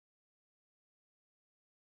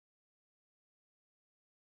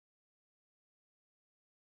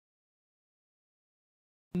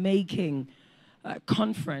making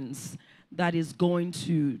conference that is going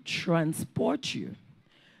to transport you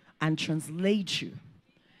and translate you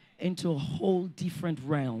into a whole different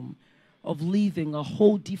realm of living, a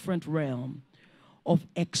whole different realm of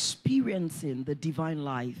experiencing the divine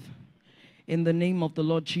life. In the name of the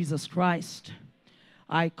Lord Jesus Christ,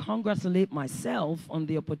 I congratulate myself on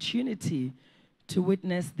the opportunity to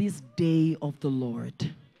witness this day of the Lord.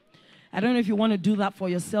 I don't know if you want to do that for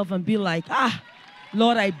yourself and be like,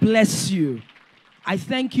 Lord, I bless you. I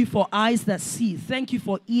thank you for eyes that see. Thank you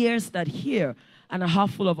for ears that hear and a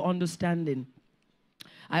heart full of understanding.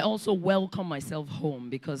 I also welcome myself home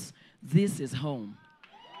because this is home.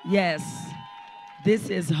 Yes, this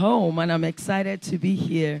is home, and I'm excited to be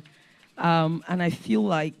here. And I feel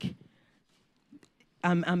like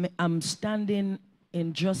I'm standing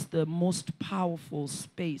in just the most powerful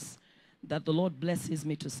space that the Lord blesses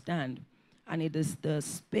me to stand. And it is the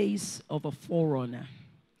space of a forerunner,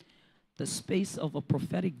 the space of a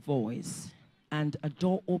prophetic voice, and a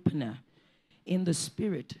door opener in the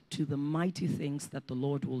spirit to the mighty things that the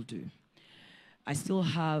Lord will do. I still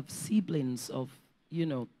have siblings of,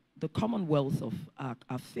 the commonwealth of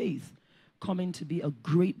our faith coming to be a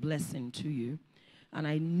great blessing to you. And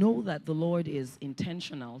I know that the Lord is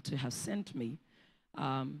intentional to have sent me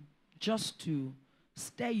just to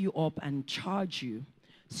stir you up and charge you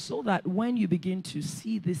so that when you begin to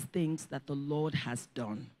see these things that the Lord has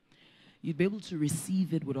done, you'd be able to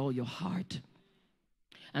receive it with all your heart.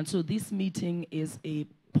 And so this meeting is a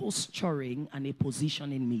posturing and a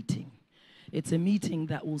positioning meeting. It's a meeting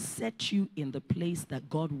that will set you in the place that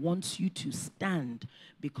God wants you to stand,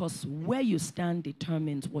 because where you stand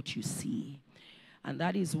determines what you see. And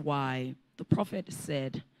that is why the prophet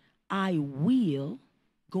said, I will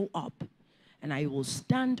go up and I will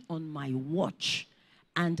stand on my watch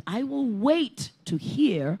and I will wait to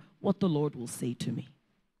hear what the Lord will say to me.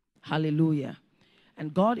 Hallelujah.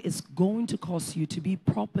 And God is going to cause you to be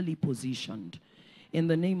properly positioned in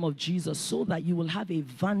the name of Jesus so that you will have a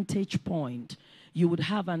vantage point. You would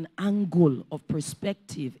have an angle of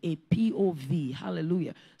perspective, a POV.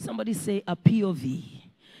 Hallelujah. Somebody say a POV.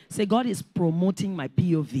 Say, God is promoting my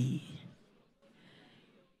POV.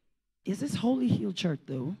 Is this Holy Hill Church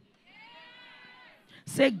though?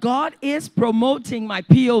 Say, God is promoting my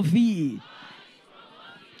POV.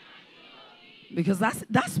 Because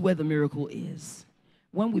that's where the miracle is.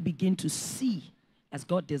 When we begin to see as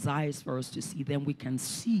God desires for us to see, then we can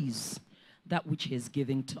seize that which He is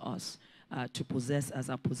giving to us to possess as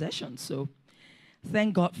our possession. So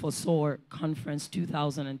thank God for SOAR Conference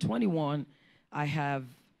 2021. I have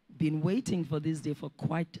been waiting for this day for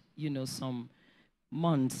quite, some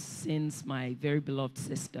months since my very beloved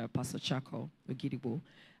sister, Pastor Chako Ogidigbo,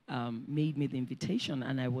 made me the invitation,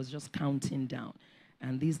 and I was just counting down.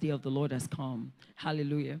 And this day of the Lord has come.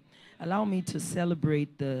 Hallelujah. Allow me to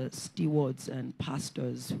celebrate the stewards and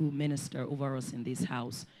pastors who minister over us in this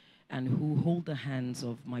house and who hold the hands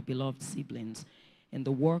of my beloved siblings in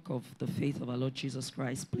the work of the faith of our Lord Jesus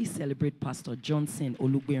Christ. Please celebrate Pastor Johnson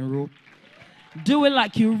Olugbenro. Do it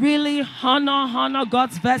like you really honor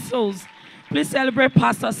God's vessels. Please celebrate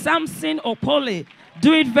Pastor Samson Opole.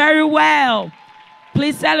 Do it very well.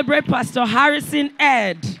 Please celebrate Pastor Harrison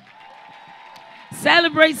Ed.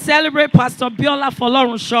 Celebrate Pastor Biola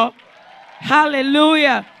Folorunsho.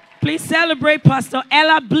 Hallelujah. Please celebrate Pastor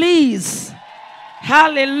Ella Blease.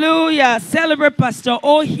 Hallelujah. Celebrate Pastor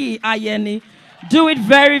Ohi Ayeni. Do it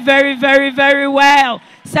very, very, very, very well.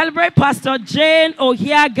 Celebrate Pastor Jane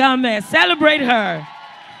Ohiagame. Celebrate her.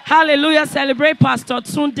 Hallelujah. Celebrate Pastor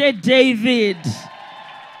Tunde David.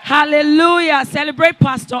 Hallelujah. Celebrate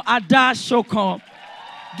Pastor Ada Shokon.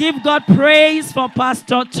 Give God praise for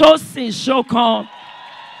Pastor Tosin Shokon.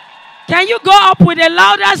 Can you go up with a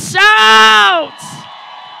louder shout?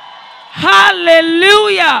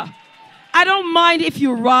 Hallelujah. I don't mind if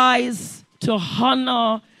you rise to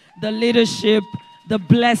honor the leadership, the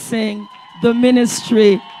blessing, the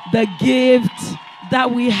ministry, the gift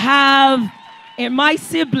that we have in my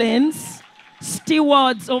siblings,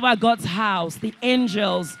 stewards over God's house, the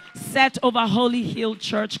angels set over Holy Hill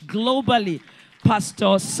Church globally,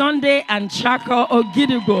 Pastor Sunday and Chako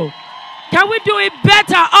Ogidigbo. Can we do it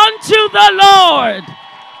better unto the Lord?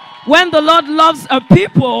 When the Lord loves a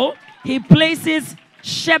people, He places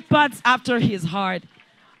shepherds after His heart,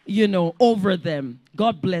 over them.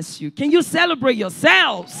 God bless you. Can you celebrate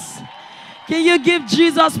yourselves? Can you give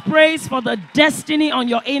Jesus praise for the destiny on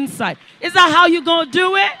your inside? Is that how you're going to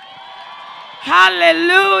do it?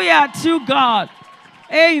 Hallelujah to God.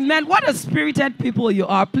 Amen. What a spirited people you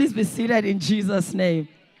are. Please be seated in Jesus' name.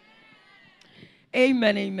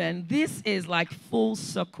 Amen, amen. This is like full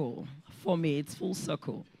circle for me. It's full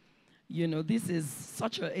circle. You know, this is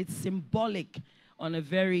it's symbolic on a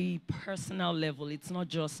very personal level. It's not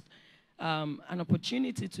just an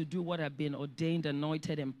opportunity to do what I've been ordained,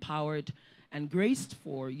 anointed, empowered, and graced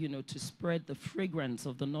for, you know, to spread the fragrance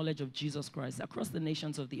of the knowledge of Jesus Christ across the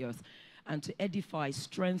nations of the earth, and to edify,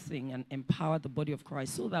 strengthen, and empower the body of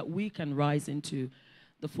Christ so that we can rise into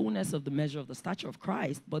the fullness of the measure of the stature of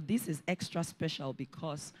Christ. But this is extra special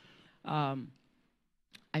because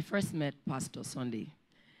I first met Pastor Sunday,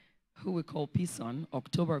 who we call Pison,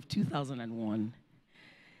 October of 2001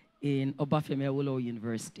 in Obafemi Awolowo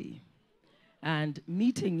University. And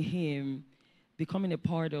meeting him, becoming a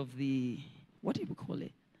part of the, what do we call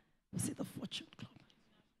it? Was it the Fortune Club?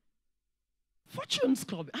 Fortunes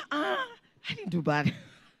Club. I didn't do bad.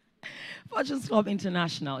 Fortunes Club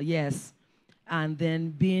International, yes. And then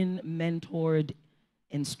being mentored,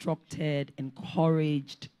 instructed,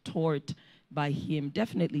 encouraged, taught by him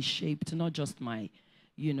definitely shaped not just my,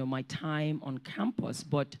 you know, my time on campus,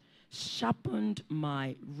 but sharpened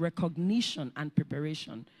my recognition and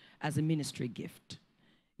preparation as a ministry gift.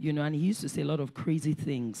 You know, and he used to say a lot of crazy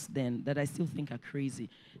things then that I still think are crazy.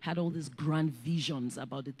 Had all these grand visions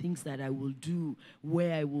about the things that I will do,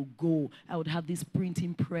 where I will go. I would have this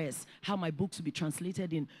printing press, how my books would be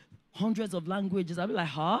translated in hundreds of languages. I'd be like,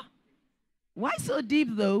 huh? Why so deep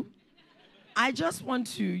though? I just want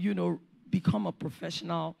to, you know, become a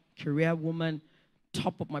professional career woman,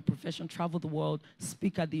 top of my profession, travel the world,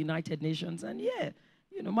 speak at the United Nations, and yeah,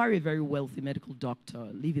 you know, marry a very wealthy medical doctor,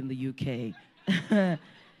 live in the UK.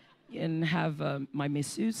 And have my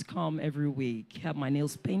masseuse come every week, have my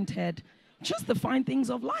nails painted, just the fine things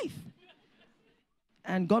of life.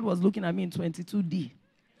 And God was looking at me in 22D.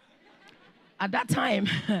 At that time,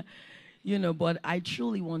 you know, but I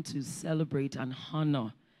truly want to celebrate and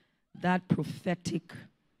honor that prophetic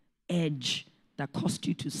edge that caused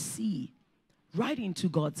you to see right into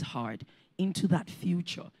God's heart, into that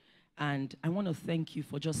future. And I want to thank you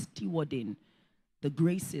for just stewarding the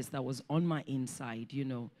graces that was on my inside, you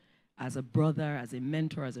know, as a brother, as a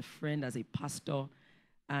mentor, as a friend, as a pastor,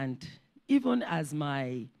 and even as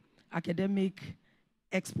my academic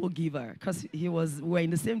expo giver, because we're in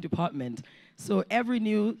the same department. So every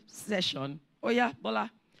new session, oh yeah, Bola,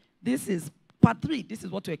 this is part 3, this is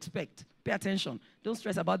what to expect. Pay attention. Don't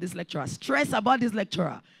stress about this lecturer. Stress about this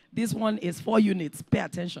lecturer. This one is 4 units. Pay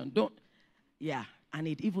attention. Yeah. And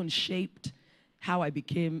it even shaped how I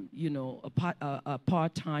became, you know, a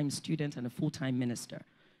part-time student and a full-time minister.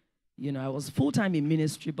 You know, I was full-time in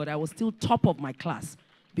ministry, but I was still top of my class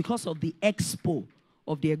because of the expo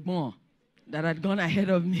of the Egbon that had gone ahead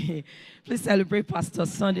of me. Please celebrate Pastor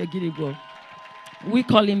Sunday Gidigbo. We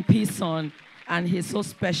call him Pison, and he's so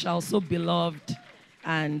special, so beloved.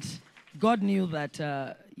 And God knew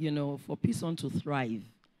that, you know, for Pison to thrive,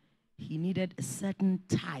 he needed a certain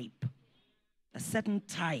type.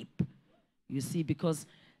 You see, because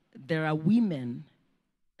there are women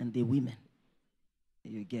and they're women.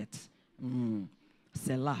 You get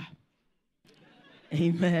Selah.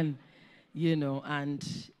 Amen. You know,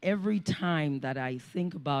 and every time that I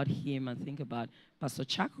think about him and think about Pastor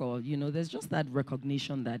Chako, you know, there's just that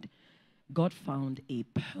recognition that God found a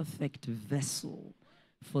perfect vessel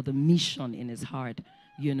for the mission in his heart,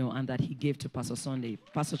 you know, and that he gave to Pastor Sunday.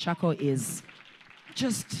 Pastor Chako is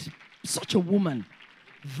just such a woman,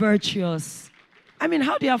 virtuous. I mean,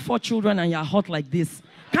 how do you have 4 children and you're hot like this?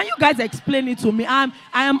 Can you guys explain it to me? I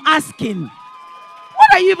am asking.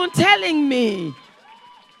 What are you even telling me?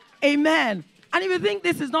 Amen. And if you think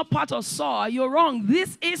this is not part of SOAR, you're wrong.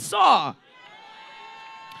 This is SOAR.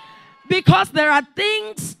 Because there are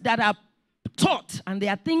things that are taught and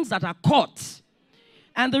there are things that are caught.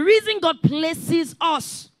 And the reason God places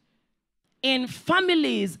us in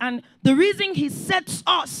families and the reason he sets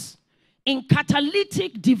us in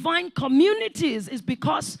catalytic divine communities is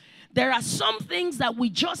because there are some things that we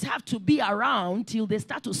just have to be around till they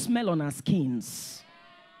start to smell on our skins.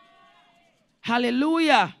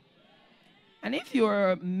 Hallelujah. And if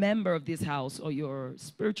you're a member of this house or you're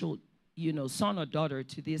spiritual, you know, son or daughter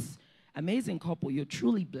to this amazing couple, you're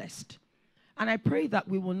truly blessed. And I pray that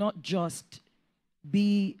we will not just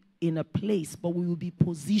be in a place, but we will be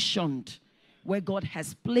positioned where God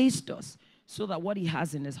has placed us so that what he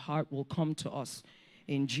has in his heart will come to us.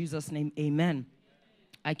 In Jesus' name, amen.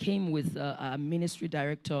 I came with a ministry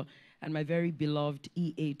director and my very beloved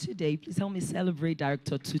EA today. Please help me celebrate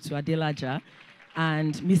Director Tutu Adelaja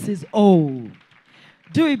and Mrs. O.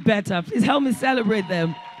 Do it better. Please help me celebrate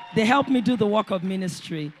them. They help me do the work of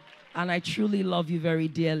ministry, and I truly love you very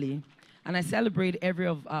dearly. And I celebrate every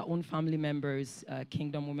of our own family members,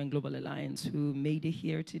 Kingdom Women Global Alliance, who made it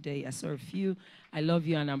here today. I saw a few. I love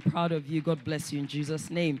you, and I'm proud of you. God bless you in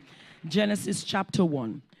Jesus' name. Genesis chapter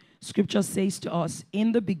 1. Scripture says to us,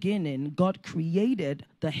 in the beginning, God created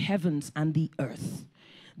the heavens and the earth.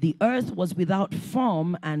 The earth was without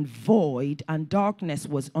form and void, and darkness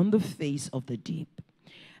was on the face of the deep.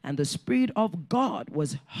 And the Spirit of God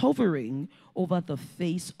was hovering over the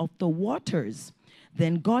face of the waters.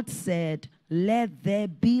 Then God said, let there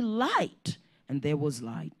be light. And there was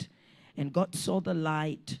light. And God saw the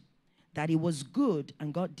light, that it was good,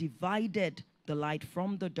 and God divided the light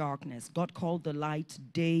from the darkness. God called the light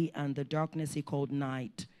day, and the darkness he called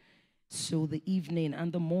night. So the evening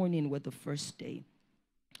and the morning were the first day.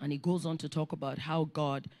 And he goes on to talk about how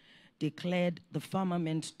God declared the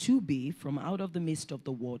firmament to be from out of the midst of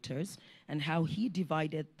the waters, and how he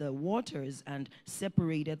divided the waters and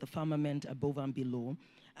separated the firmament above and below,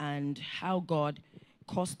 and how God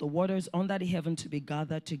caused the waters under the heaven to be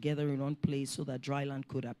gathered together in one place so that dry land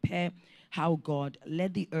could appear, how God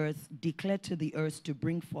led the earth, declared to the earth to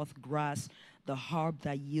bring forth grass, the herb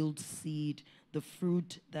that yields seed, the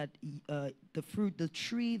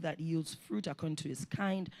tree that yields fruit according to his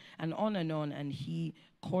kind, and on, and he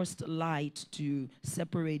caused light to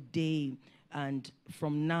separate day and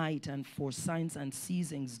from night, and for signs and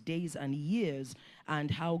seasons, days and years,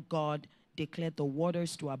 and how God declared the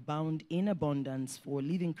waters to abound in abundance for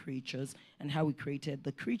living creatures, and how he created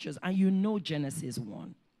the creatures. And you know Genesis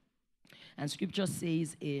 1. And scripture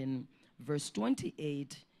says in verse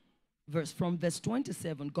 28, from verse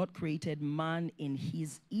 27, God created man in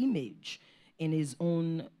his image, in his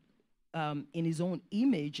own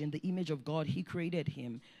image, in the image of God, he created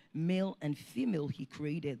him. Male and female, he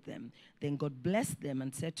created them. Then God blessed them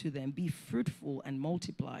and said to them, be fruitful and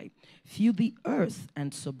multiply. Fill the earth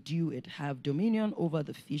and subdue it. Have dominion over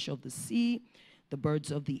the fish of the sea, the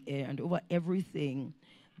birds of the air, and over everything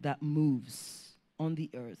that moves on the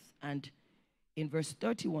earth. And in verse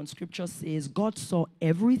 31, scripture says, God saw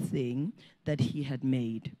everything that he had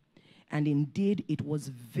made, and indeed it was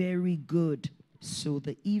very good. So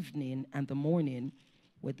the evening and the morning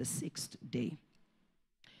were the sixth day.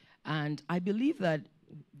 And I believe that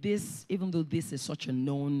this, even though this is such a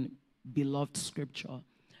known, beloved scripture,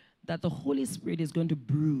 that the Holy Spirit is going to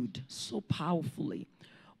brood so powerfully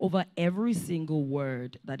over every single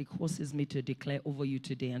word that he causes me to declare over you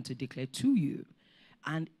today and to declare to you.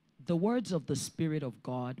 And the words of the Spirit of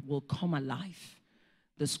God will come alive.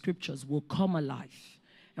 The scriptures will come alive.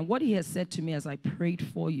 And what he has said to me as I prayed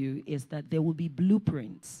for you is that there will be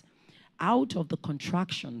blueprints out of the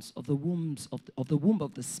contractions of the womb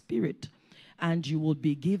of the Spirit, and you will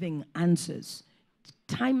be giving answers,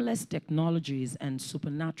 timeless technologies and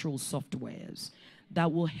supernatural softwares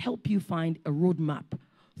that will help you find a roadmap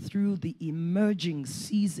through the emerging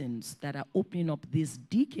seasons that are opening up this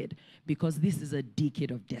decade, because this is a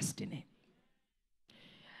decade of destiny.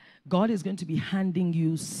 God is going to be handing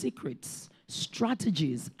you secrets,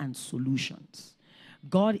 strategies, and solutions.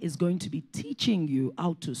 God is going to be teaching you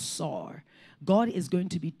how to soar. God is going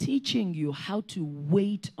to be teaching you how to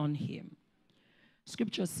wait on him.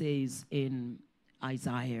 Scripture says in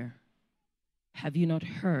Isaiah, have you not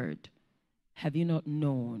heard, have you not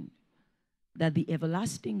known, that the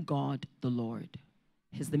everlasting God, the Lord,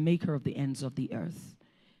 is the maker of the ends of the earth.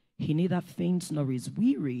 He neither faints nor is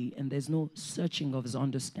weary, and there's no searching of his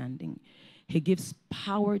understanding. He gives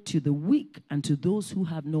power to the weak, and to those who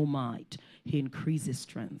have no might, he increases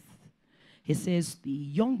strength. He says, the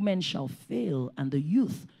young men shall fail, and the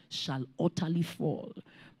youth shall utterly fall.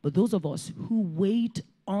 But those of us who wait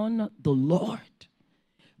on the Lord,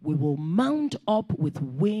 we will mount up with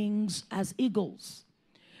wings as eagles.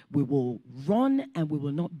 We will run and we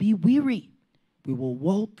will not be weary. We will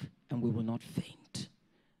walk and we will not faint.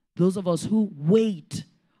 Those of us who wait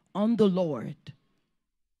on the Lord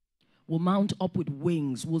will mount up with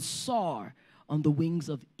wings, will soar on the wings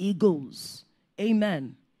of eagles.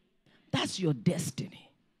 Amen. That's your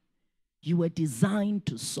destiny. You were designed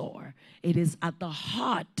to soar. It is at the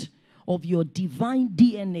heart of your divine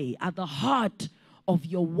DNA, at the heart of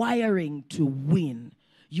your wiring to win.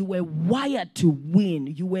 You were wired to win.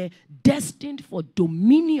 You were destined for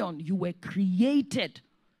dominion. You were created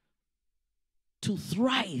to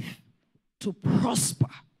thrive, to prosper.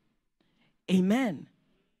 Amen.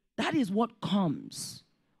 That is what comes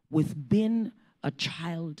with being a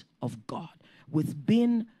child of God, with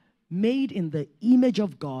being made in the image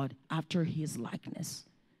of God after his likeness.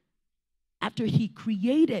 After he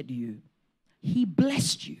created you, he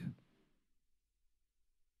blessed you.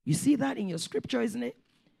 You see that in your scripture, isn't it?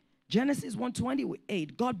 Genesis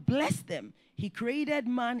 1:28, God blessed them. He created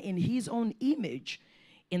man in his own image.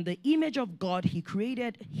 In the image of God, he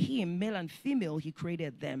created him, male and female, he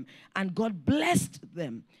created them. And God blessed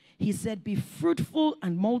them. He said, be fruitful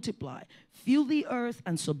and multiply. Fill the earth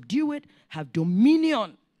and subdue it. Have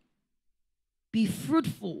dominion. Be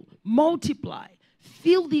fruitful, multiply,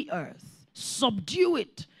 fill the earth, subdue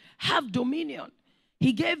it, have dominion.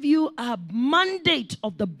 He gave you a mandate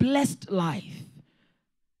of the blessed life.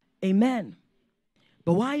 Amen.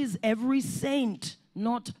 But why is every saint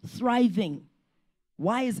not thriving?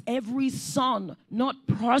 Why is every son not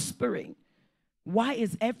prospering? Why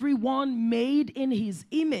is everyone made in his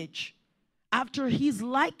image, after his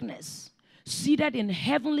likeness, seated in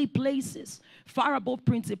heavenly places, far above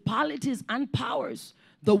principalities and powers,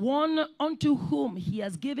 the one unto whom he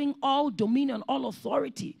has given all dominion, all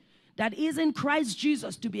authority, that is in Christ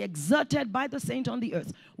Jesus, to be exerted by the saint on the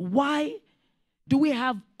earth? Why do we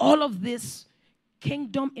have all of this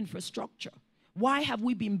kingdom infrastructure? Why have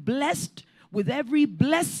we been blessed with every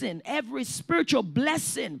blessing, every spiritual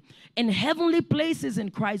blessing in heavenly places in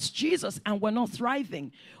Christ Jesus, and we're not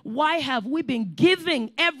thriving? Why have we been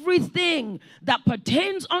giving everything that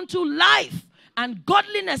pertains unto life and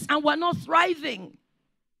godliness, and we're not thriving?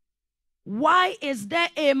 Why is there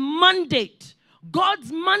a mandate?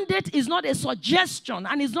 God's mandate is not a suggestion,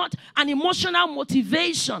 and is not an emotional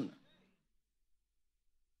motivation.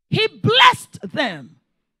 He blessed them.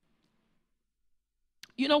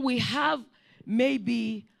 You know, we have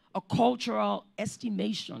maybe a cultural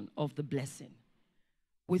estimation of the blessing.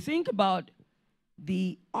 We think about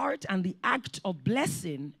the art and the act of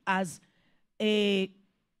blessing as a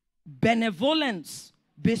benevolence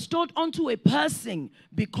bestowed onto a person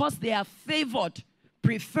because they are favored,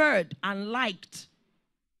 preferred, and liked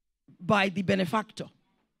by the benefactor.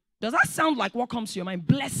 Does that sound like what comes to your mind?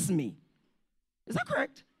 Bless me. Is that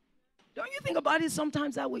correct? Don't you think about it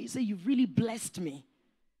sometimes that way? You say, you've really blessed me.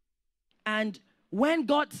 And when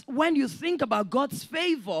you think about God's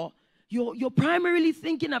favor, you're primarily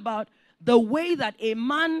thinking about the way that a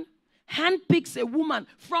man handpicks a woman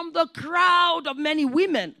from the crowd of many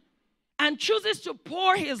women and chooses to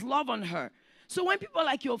pour his love on her. So when people are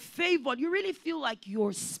like, you're favored, you really feel like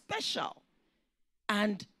you're special.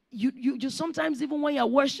 And you just sometimes, even when you're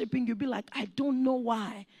worshiping, you'll be like, I don't know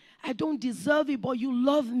why. I don't deserve it, but you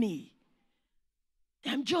love me.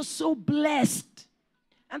 I'm just so blessed.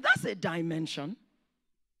 And that's a dimension.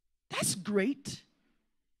 That's great.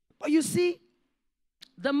 But you see,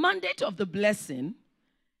 the mandate of the blessing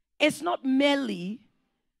is not merely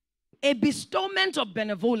a bestowment of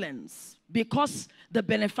benevolence because the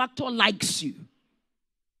benefactor likes you.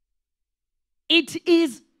 It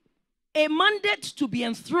is a mandate to be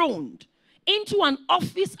enthroned into an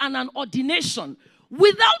office and an ordination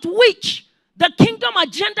without which the kingdom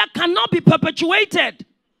agenda cannot be perpetuated.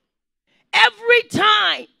 Every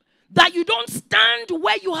time that you don't stand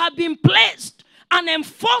where you have been placed and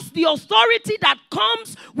enforce the authority that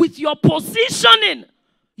comes with your positioning,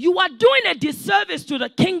 you are doing a disservice to the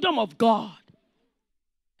kingdom of God.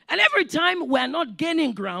 And every time we're not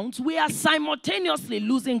gaining grounds, we are simultaneously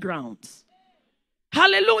losing grounds.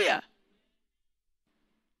 Hallelujah.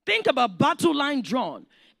 Think about battle line drawn.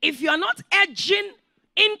 If you are not edging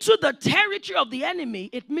into the territory of the enemy,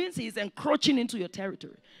 it means he's encroaching into your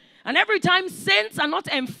territory. And every time saints are not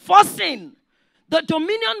enforcing the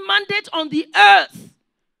dominion mandate on the earth,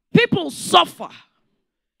 people suffer.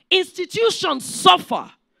 Institutions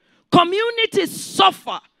suffer. Communities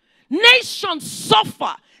suffer. Nations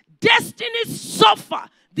suffer. Destinies suffer.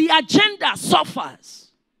 The agenda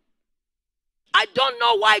suffers. I don't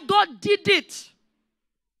know why God did it.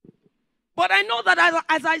 But I know that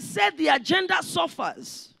as I said, the agenda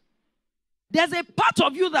suffers. There's a part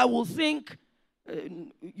of you that will think,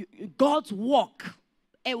 God's work,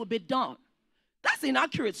 it will be done. That's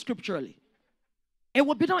inaccurate scripturally. It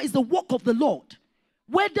will be done. It's the work of the Lord.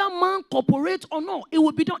 Whether man cooperates or not, it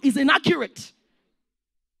will be done. It's inaccurate.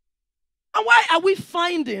 And why are we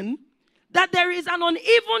finding that there is an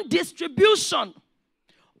uneven distribution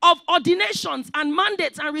of ordinations and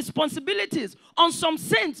mandates and responsibilities on some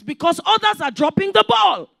saints because others are dropping the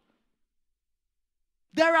ball?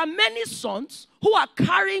 There are many sons who are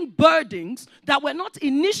carrying burdens that were not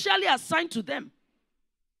initially assigned to them.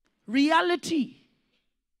 Reality.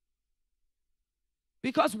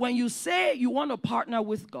 Because when you say you want to partner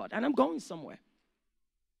with God, and I'm going somewhere,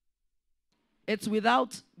 it's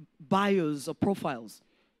without bios or profiles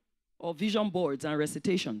or vision boards and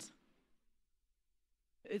recitations.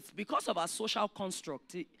 It's because of our social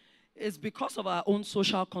construct. It's because of our own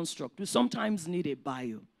social construct. We sometimes need a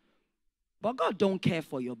bio. But God don't care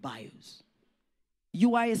for your bios.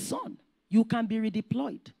 You are a son. You can be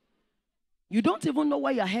redeployed. You don't even know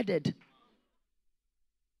where you're headed.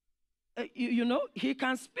 You know, he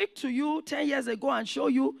can speak to you 10 years ago and show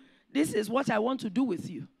you, this is what I want to do with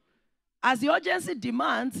you. As the urgency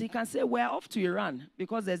demands, he can say, we're off to Iran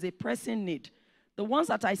because there's a pressing need. The ones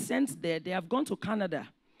that I sent there, they have gone to Canada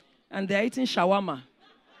and they're eating shawarma.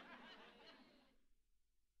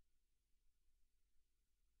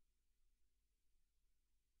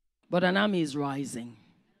 But an army is rising.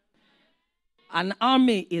 An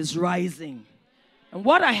army is rising. And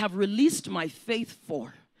what I have released my faith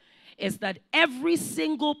for is that every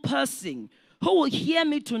single person who will hear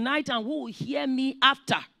me tonight and who will hear me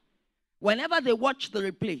after, whenever they watch the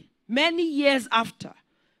replay, many years after,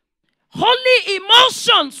 holy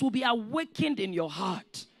emotions will be awakened in your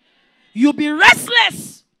heart. You'll be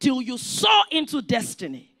restless till you soar into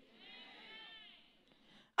destiny.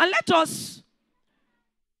 And let us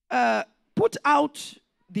put out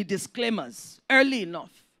the disclaimers early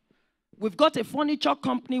enough. We've got a furniture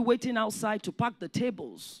company waiting outside to pack the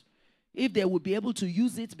tables if they will be able to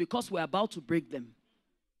use it because we're about to break them.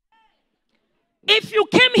 If you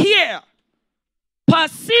came here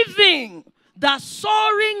perceiving that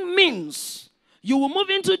soaring means you will move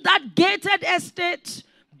into that gated estate,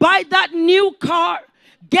 buy that new car,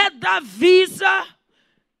 get that visa,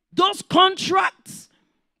 those contracts,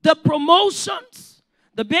 the promotions,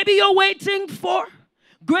 the baby you're waiting for,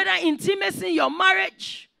 greater intimacy in your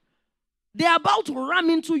marriage, they're about to ram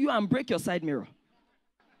into you and break your side mirror.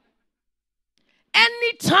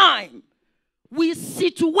 Anytime we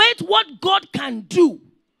situate what God can do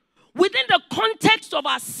within the context of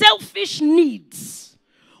our selfish needs,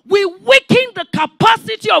 we weaken the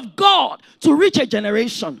capacity of God to reach a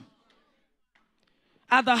generation.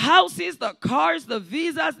 Are the houses, the cars, the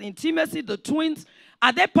visas, the intimacy, the twins,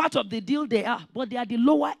 are they part of the deal? They are, but they are the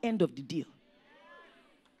lower end of the deal.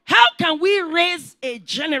 How can we raise a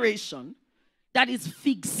generation that is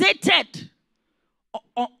fixated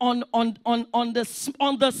on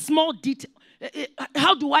the small detail?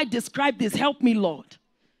 How do I describe this? Help me, Lord.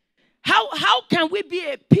 How can we be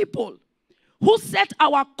a people who set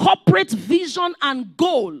our corporate vision and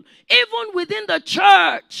goal, even within the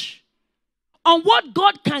church, on what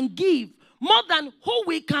God can give more than who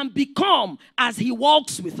we can become as he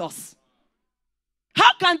walks with us?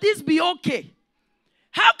 How can this be okay?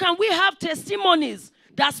 How can we have testimonies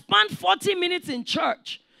that span 40 minutes in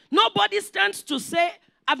church? Nobody stands to say,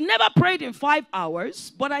 I've never prayed in 5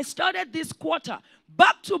 hours, but I started this quarter.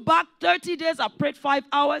 Back to back, 30 days, I prayed 5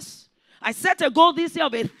 hours. I set a goal this year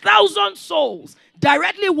of 1,000 souls,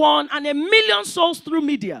 directly won, and 1 million souls through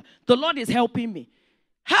media. The Lord is helping me.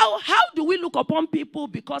 How do we look upon people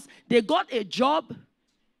because they got a job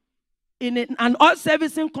in an oil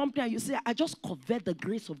servicing company and you say, I just covet the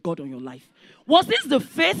grace of God on your life? Was this the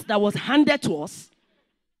faith that was handed to us?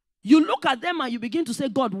 You look at them and you begin to say,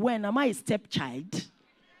 God, when am I a stepchild?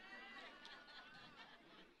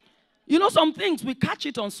 You know, some things, we catch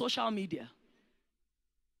it on social media.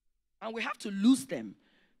 And we have to lose them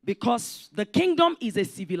because the kingdom is a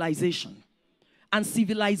civilization. And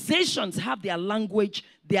civilizations have their language,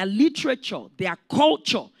 their literature, their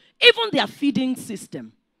culture, even their feeding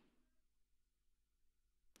system.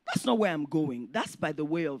 That's not where I'm going. That's by the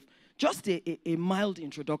way of just a mild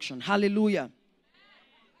introduction. Hallelujah.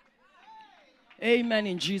 Amen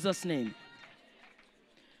in Jesus' name.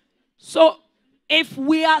 So, if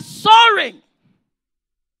we are soaring,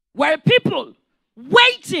 we're people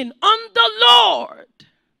waiting on the Lord,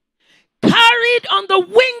 carried on the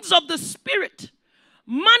wings of the Spirit,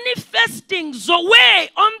 manifesting Zoe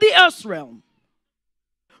on the earth realm,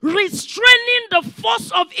 restraining the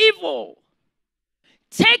force of evil,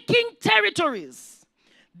 taking territories.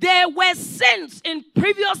 There were saints in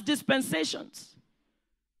previous dispensations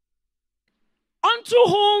unto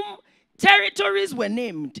whom territories were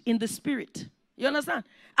named in the Spirit. You understand?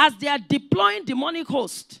 As they are deploying demonic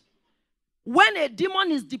hosts, when a demon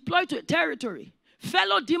is deployed to a territory,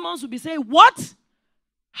 fellow demons will be saying, what?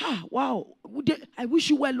 Ah, wow. I wish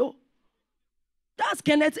you well. Oh. That's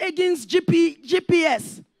Kenneth Hagin's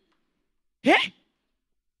GPS. Hey?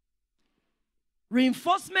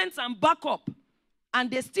 Reinforcements and backup. And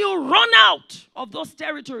they still run out of those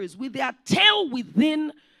territories with their tail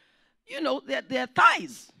within, you know, their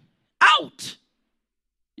thighs. Out.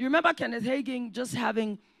 You remember Kenneth Hagin just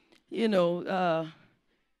having, you know,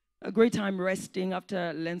 a great time resting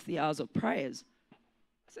after lengthy hours of prayers.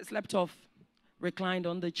 So he slept off, reclined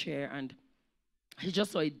on the chair, and he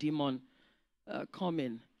just saw a demon come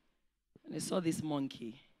in. And he saw this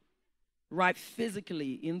monkey right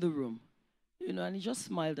physically in the room. You know, and he just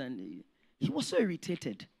smiled and he was so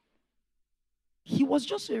irritated. He was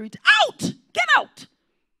just so irritated. Out! Get out!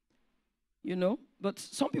 You know, but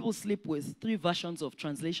some people sleep with 3 versions of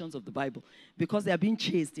translations of the Bible because they are being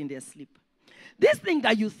chased in their sleep. This thing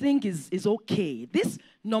that you think is okay, this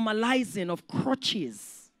normalizing of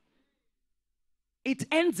crutches, it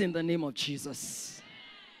ends in the name of Jesus.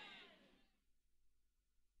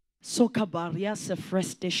 So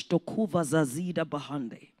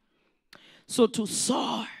to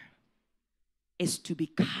soar is to be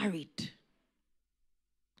carried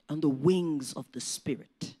on the wings of the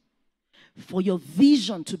Spirit. For your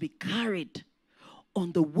vision to be carried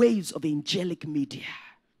on the waves of angelic media.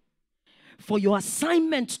 For your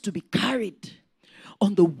assignment to be carried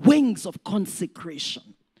on the wings of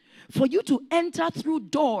consecration. For you to enter through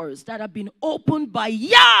doors that have been opened by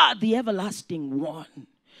Yah, the everlasting one.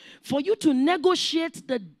 For you to negotiate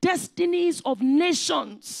the destinies of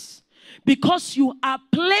nations. Because you are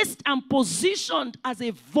placed and positioned as a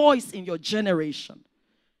voice in your generation.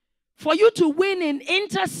 For you to win in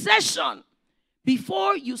intercession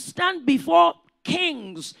before you stand before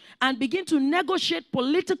kings and begin to negotiate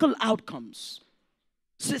political outcomes,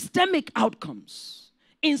 systemic outcomes,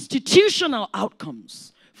 institutional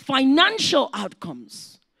outcomes, financial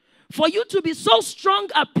outcomes. For you to be so strong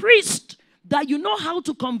a priest that you know how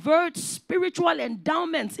to convert spiritual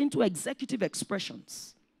endowments into executive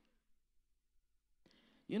expressions.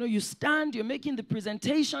 You know, you stand, you're making the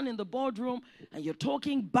presentation in the boardroom, and you're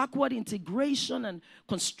talking backward integration and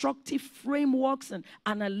constructive frameworks and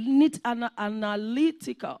analytical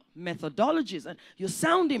methodologies. And you're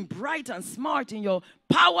sounding bright and smart in your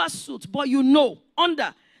power suit, but you know,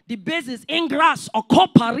 under the basis in grass or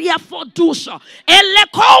coparia for dusha,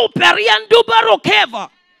 eleko periandubarokeva.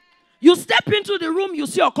 You step into the room, you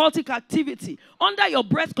see occultic activity. Under your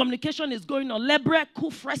breath, communication is going on. Lebre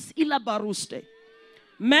kufres ila baruste.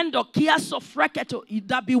 Mendo kiaso freketo,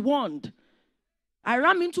 that be warned. I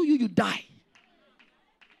ram into you, you die.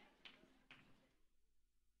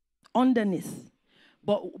 Underneath.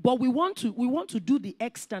 But we want to do the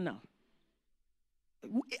external.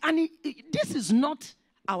 And this is not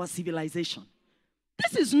our civilization.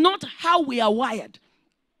 This is not how we are wired.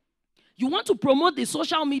 You want to promote the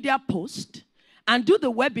social media post and do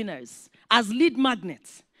the webinars as lead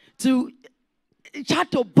magnets to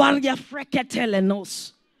chato barrier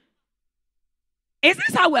freketelenos. Is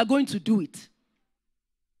this how we're going to do it?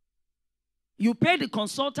 You pay the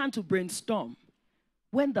consultant to brainstorm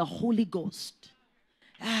when the Holy Ghost,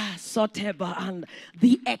 Soteba, and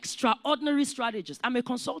the extraordinary strategist. I'm a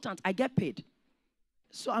consultant, I get paid.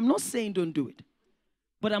 So I'm not saying don't do it.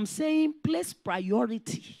 But I'm saying place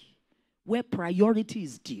priority where priority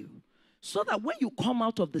is due. So that when you come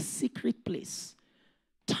out of the secret place,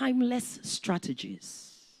 timeless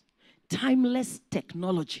strategies, timeless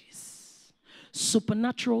technologies,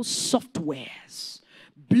 supernatural softwares,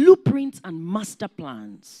 blueprints and master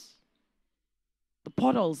plans, the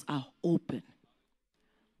portals are open.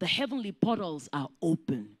 The heavenly portals are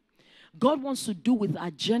open. God wants to do with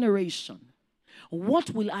our generation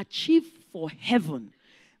what will achieve for heaven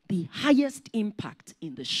the highest impact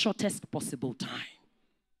in the shortest possible time.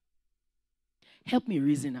 Help me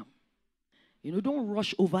reason out. You know, don't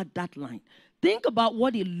rush over that line. Think about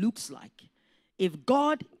what it looks like if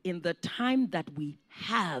God, in the time that we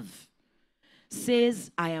have,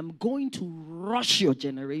 says, I am going to rush your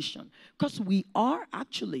generation. Because we are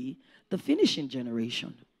actually the finishing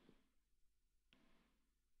generation.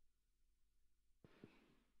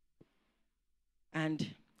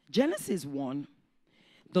 And Genesis 1,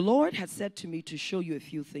 the Lord has said to me to show you a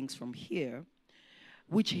few things from here,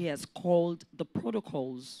 which he has called the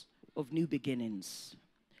protocols of new beginnings.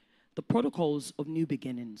 The protocols of new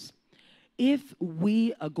beginnings. If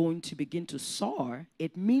we are going to begin to soar,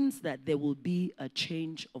 it means that there will be a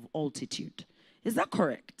change of altitude. Is that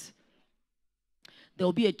correct? There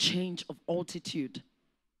will be a change of altitude.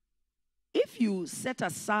 If you set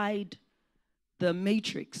aside the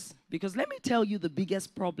matrix, because let me tell you the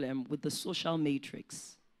biggest problem with the social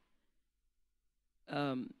matrix.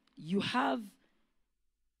 You have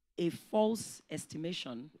a false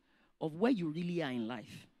estimation of where you really are in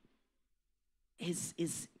life. Is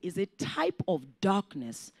a type of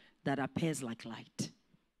darkness that appears like light.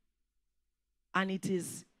 And it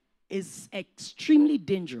is extremely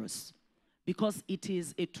dangerous because it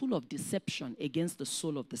is a tool of deception against the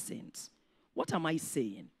soul of the saints. What am I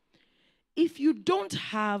saying? If you don't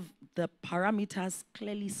have the parameters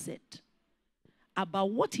clearly set about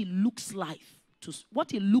what it looks like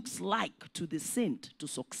to the saint to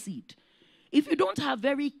succeed, if you don't have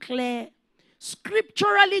very clear,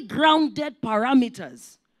 scripturally grounded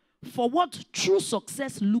parameters for what true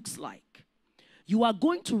success looks like, you are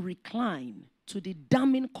going to recline to the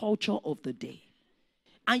damning culture of the day.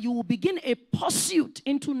 And you will begin a pursuit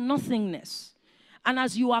into nothingness. And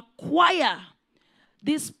as you acquire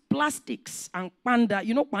these plastics and panda,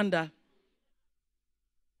 you know panda?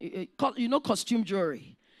 You know costume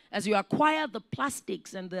jewelry. As you acquire the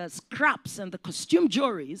plastics and the scraps and the costume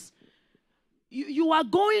jewelries, you are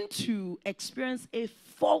going to experience a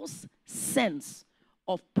false sense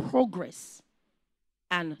of progress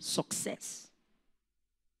and success.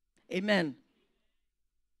 Amen.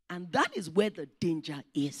 And that is where the danger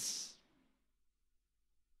is.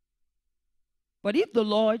 But if the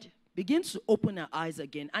Lord begins to open our eyes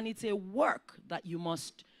again, and it's a work that you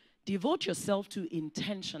must devote yourself to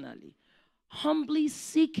intentionally, humbly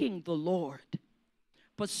seeking the Lord,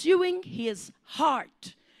 pursuing his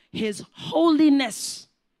heart, his holiness,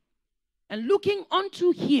 and looking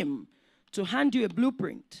unto him to hand you a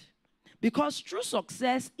blueprint. Because true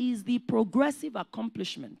success is the progressive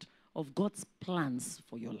accomplishment of God's plans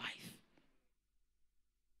for your life.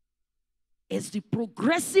 It's the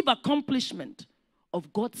progressive accomplishment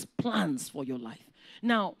of God's plans for your life.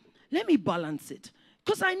 Now, let me balance it.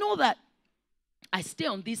 Because I know that I stay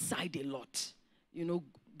on this side a lot. You know,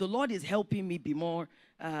 the Lord is helping me be more,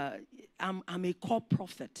 I'm a core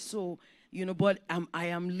prophet. So, you know, but I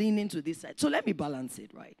am leaning to this side. So let me balance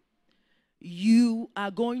it, right? You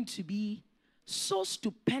are going to be so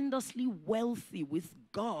stupendously wealthy with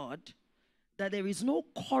God that there is no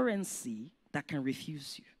currency that can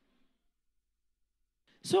refuse you.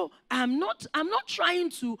 So I'm not trying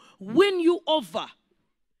to win you over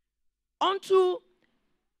onto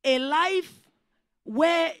a life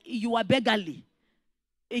where you are beggarly.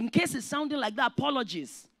 In case it's sounding like that,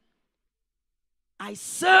 apologies. I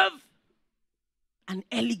serve an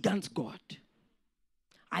elegant God.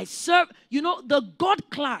 I serve, you know, the God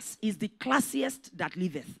class is the classiest that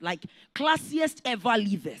liveth. Like, classiest ever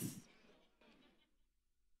liveth.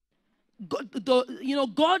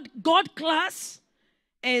 God class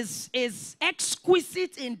is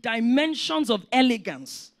exquisite in dimensions of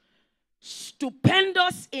elegance,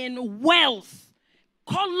 stupendous in wealth,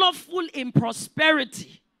 colorful in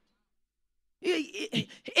prosperity.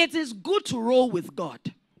 It is good to roll with God.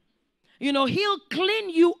 You know, he'll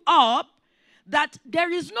clean you up that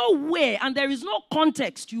there is no way and there is no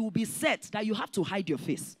context you will be set that you have to hide your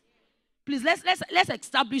face. Please, let's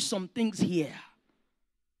establish some things here.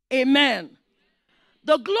 Amen.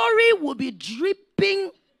 The glory will be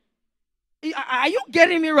dripping. Are you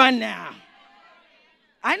getting me right now?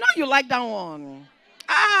 I know you like that one.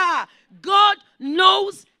 God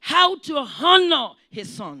knows how to honor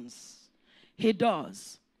his sons. He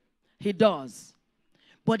does. He does.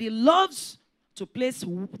 But he loves to place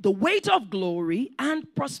the weight of glory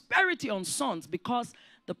and prosperity on sons because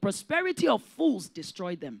the prosperity of fools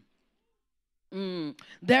destroy them.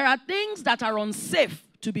 There are things that are unsafe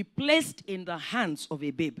to be placed in the hands of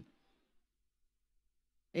a babe.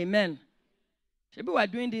 Amen. People are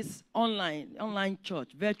doing this online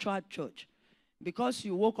church, virtual church. Because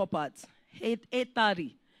you woke up at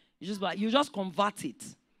 8:30, you just convert it.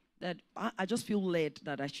 That I just feel led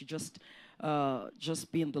that I should just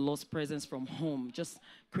be in the Lord's presence from home. Just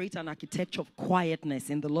create an architecture of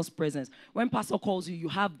quietness in the Lord's presence. When pastor calls you, you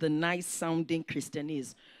have the nice sounding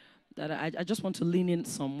Christianese. That I just want to lean in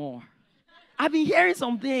some more. I've been hearing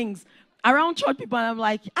some things around church people, and I'm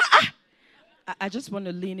like, I just want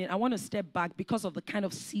to lean in. I want to step back because of the kind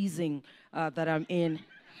of season that I'm in.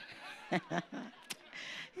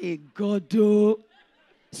 Hey, God,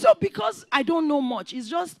 so because I don't know much, it's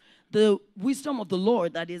just the wisdom of the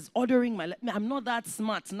Lord that is ordering my life. I'm not that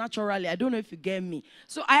smart naturally. I don't know if you get me.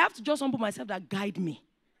 So I have to just humble myself that guide me.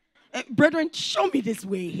 Brethren, show me this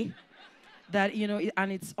way. That, you know,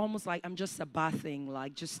 and it's almost like I'm just bathing,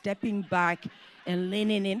 like just stepping back and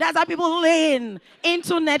leaning in. That's how people lean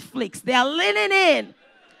into Netflix. They are leaning in.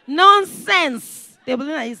 Nonsense. They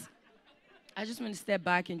believe that is. I just want to step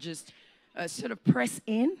back and just sort of press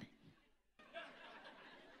in.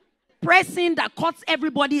 Press in that cuts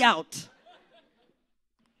everybody out.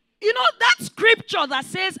 You know, that scripture that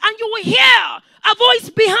says, and you will hear a voice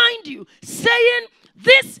behind you saying,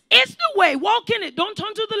 this is the way, walk in it. Don't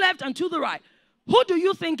turn to the left and to the right. Who do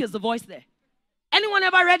you think is the voice there? Anyone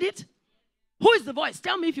ever read it? Who is the voice?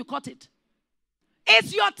 Tell me if you caught it.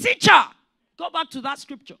 It's your teacher. Go back to that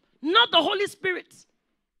scripture. Not the Holy Spirit.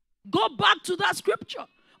 Go back to that scripture.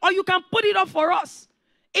 Or you can put it up for us.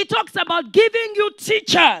 It talks about giving you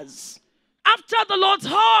teachers after the Lord's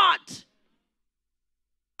heart.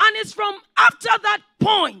 And it's from after that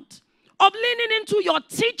point of leaning into your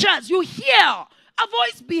teachers, you hear a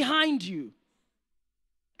voice behind you.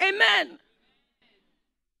 Amen.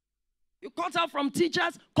 You cut out from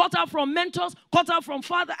teachers, cut out from mentors, cut out from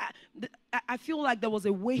father. I feel like there was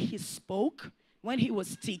a way he spoke when he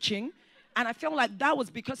was teaching. And I feel like that was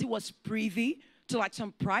because he was privy to like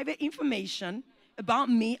some private information about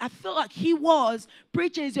me. I feel like he was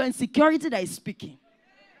preaching is your insecurity that is speaking.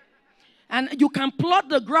 And you can plot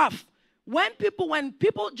the graph. When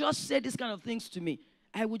people just say these kind of things to me,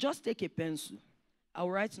 I will just take a pencil. I'll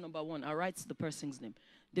write number one. I'll write the person's name.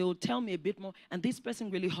 They will tell me a bit more. And this person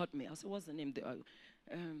really hurt me. I'll say, what's the name?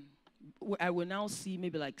 I will now see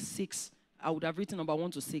maybe like 6. I would have written number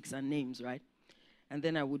 1 to 6 and names, right? And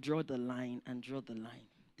then I would draw the line and draw the line.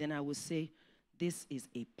 Then I would say, this is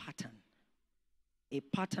a pattern. A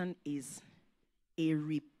pattern is a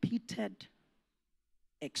repeated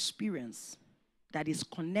experience that is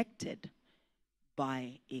connected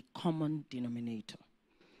by a common denominator.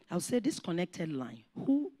 I'll say this connected line.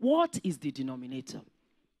 What is the denominator?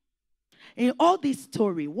 In all this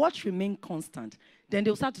story, what remained constant? Then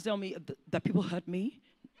they'll start to tell me that people hurt me.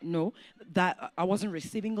 No. That I wasn't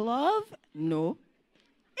receiving love. No.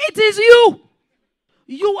 It is you.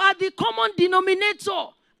 You are the common denominator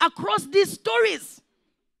across these stories.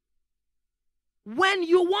 When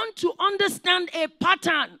you want to understand a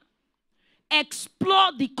pattern,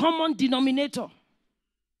 explore the common denominator.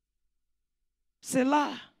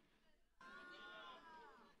 Selah.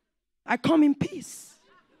 I come in peace.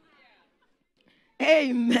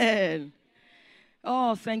 Amen.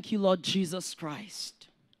 Oh, thank you, Lord Jesus Christ.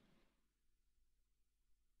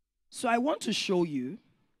 So I want to show you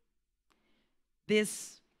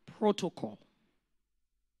this protocol.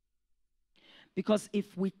 Because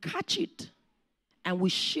if we catch it and we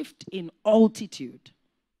shift in altitude,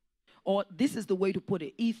 or this is the way to put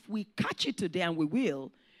it, if we catch it today, and we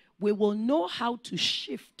will know how to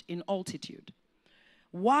shift in altitude.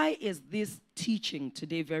 Why is this teaching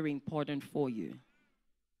today very important for you?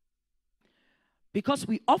 Because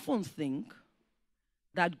we often think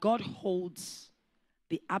that God holds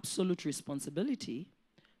the absolute responsibility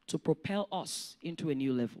to propel us into a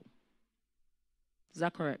new level. Is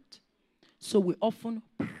that correct? So we often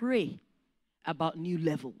pray about new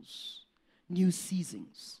levels, new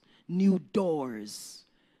seasons, new doors.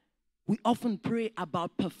 We often pray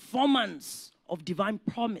about performance of divine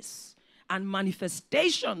promise and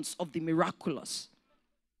manifestations of the miraculous.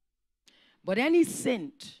 But any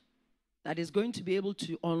saint that is going to be able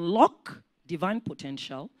to unlock divine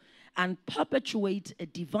potential and perpetuate a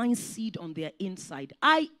divine seed on their inside,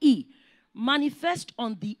 i.e., manifest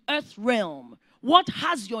on the earth realm what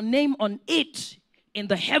has your name on it in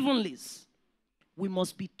the heavenlies, we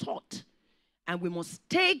must be taught. And we must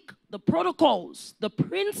take the protocols, the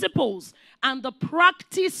principles, and the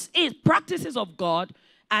practices of God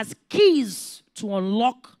as keys to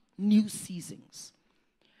unlock new seasons.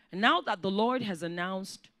 And now that the Lord has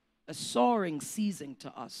announced a soaring season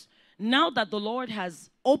to us, now that the Lord has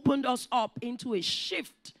opened us up into a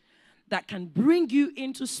shift that can bring you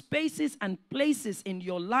into spaces and places in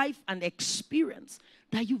your life and experience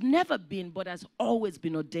that you've never been but has always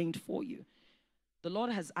been ordained for you, the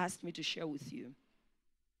Lord has asked me to share with you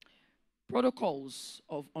protocols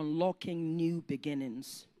of unlocking new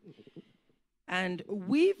beginnings. And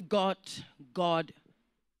we've got God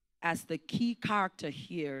as the key character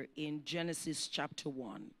here in Genesis chapter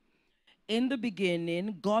 1. In the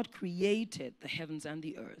beginning, God created the heavens and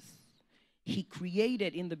the earth. He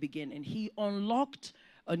created in the beginning. He unlocked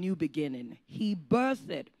a new beginning. He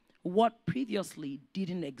birthed what previously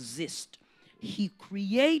didn't exist. He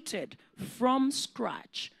created from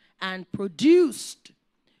scratch and produced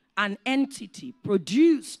an entity,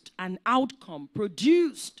 produced an outcome,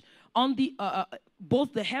 produced on the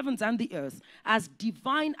both the heavens and the earth as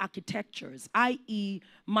divine architectures, i.e.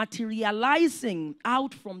 materializing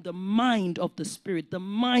out from the mind of the Spirit, the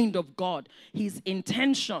mind of God, his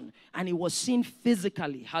intention, and it was seen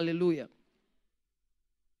physically. Hallelujah.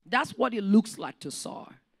 That's what it looks like to soar.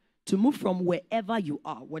 To move from wherever you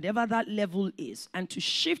are, whatever that level is, and to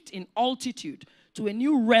shift in altitude to a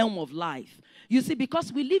new realm of life. You see,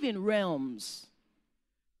 because we live in realms.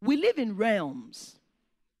 We live in realms.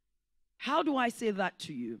 How do I say that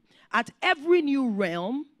to you? At every new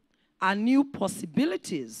realm are new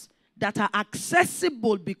possibilities that are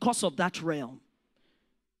accessible because of that realm.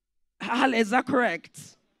 Is that correct?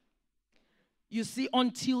 You see,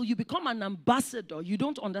 until you become an ambassador, you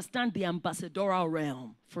don't understand the ambassadorial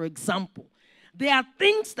realm. For example, there are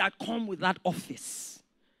things that come with that office.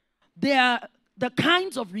 There are the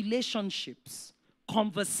kinds of relationships,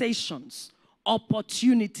 conversations,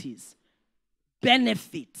 opportunities,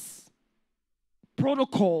 benefits,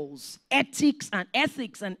 protocols, ethics and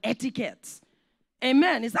etiquettes.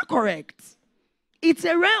 Amen. Is that correct? It's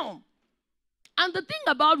a realm. And the thing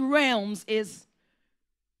about realms is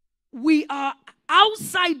we are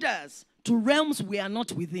outsiders to realms we are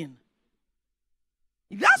not within.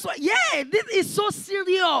 That's what, yeah, this is so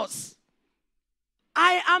serious.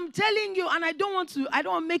 I am telling you, and I don't want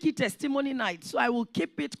to make it testimony night, so I will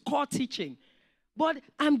keep it core teaching. But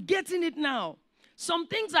I'm getting it now. Some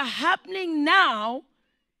things are happening now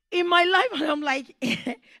in my life, and I'm like,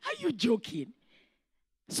 are you joking?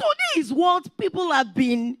 So this is what people have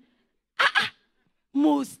been,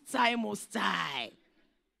 most time. Honestly,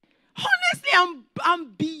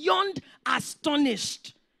 I'm beyond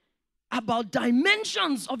astonished about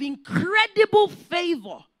dimensions of incredible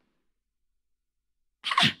favor.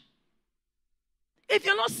 If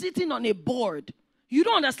you're not sitting on a board, you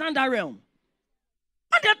don't understand that realm.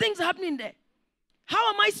 And there are things happening there.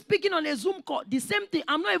 How am I speaking on a Zoom call? The same thing.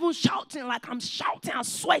 I'm not even shouting like I'm shouting and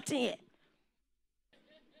sweating here.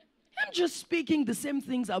 I'm just speaking the same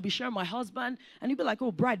things I'll be sharing my husband, and he'll be like,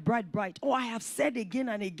 oh, bright. Oh, I have said again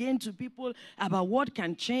and again to people about what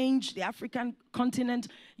can change the African continent,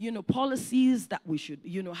 policies that we should,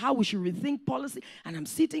 how we should rethink policy. And I'm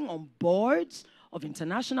sitting on boards of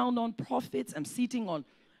international non-profits. I'm sitting on,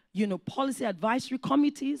 policy advisory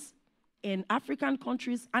committees in African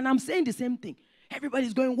countries, and I'm saying the same thing.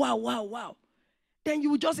 Everybody's going, wow. Then you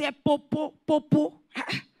will just hear, po.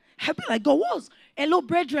 I'll be like, God, what? Hello,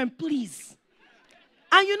 brethren, please.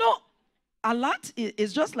 And a lot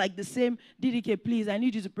is just like the same, DDK, please, I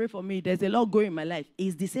need you to pray for me. There's a lot going in my life.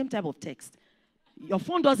 It's the same type of text. Your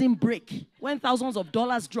phone doesn't break when thousands of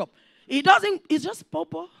dollars drop. It doesn't, it's just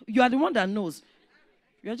popo. You are the one that knows.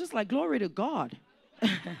 You're just like, glory to God.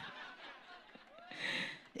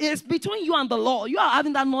 It's between you and the Lord. You are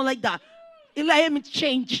having that knowledge that it let me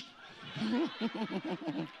change.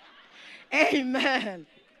 Amen.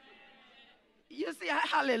 You see,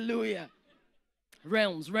 hallelujah.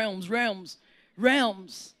 Realms.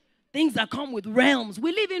 Things that come with realms.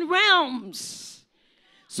 We live in realms.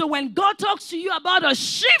 So when God talks to you about a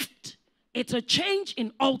shift, it's a change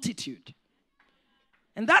in altitude.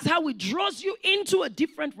 And that's how it draws you into a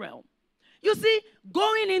different realm. You see,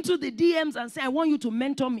 going into the DMs and saying, I want you to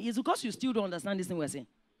mentor me, is because you still don't understand this thing we're saying.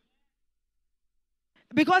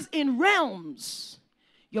 Because in realms,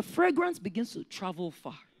 your fragrance begins to travel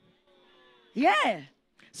far. Yeah.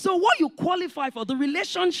 So what you qualify for, the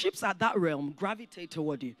relationships at that realm gravitate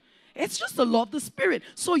toward you. It's just the law of the spirit.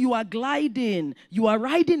 So you are gliding. You are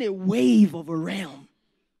riding a wave of a realm.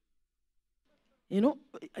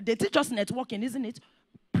 They teach us networking, isn't it?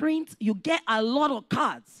 You get a lot of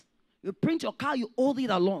cards. You print your card, you hold it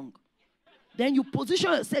along. Then you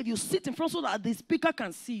position yourself, you sit in front so that the speaker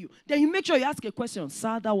can see you. Then you make sure you ask a question.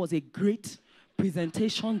 Sir, that was a great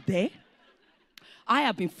presentation there. I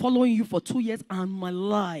have been following you for 2 years, and my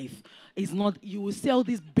life is not, you will sell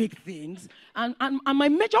these big things. And my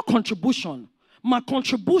major contribution,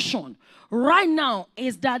 right now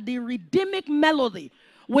is that the rhythmic melody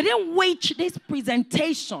within which this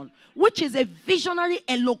presentation, which is a visionary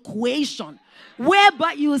eloquation,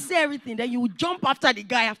 whereby you will say everything, then you will jump after the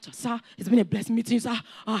guy after, sir, it's been a blessed meeting, sir.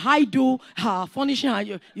 Hi, do,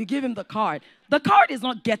 furnishing, you give him the card. The card is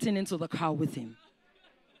not getting into the car with him.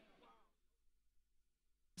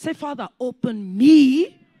 Say, Father, open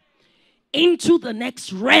me into the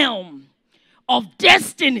next realm of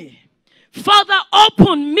destiny. Father,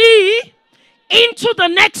 open me into the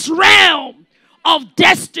next realm of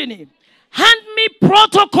destiny. Hand me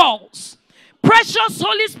protocols. Precious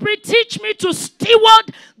Holy Spirit, teach me to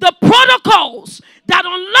steward the protocols that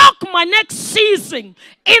unlock my next season.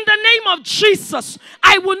 In the name of Jesus,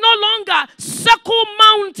 I will no longer circle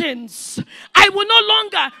mountains. I will no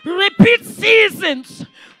longer repeat seasons.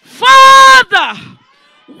 Father,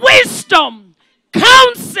 wisdom,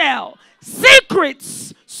 counsel,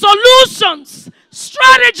 secrets, solutions,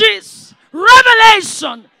 strategies,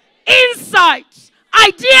 revelation, insights,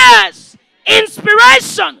 ideas,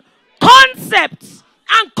 inspiration, concepts,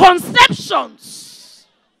 and conceptions.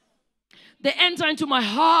 They enter into my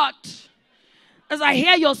heart. As I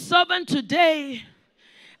hear your servant today,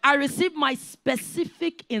 I receive my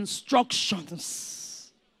specific instructions.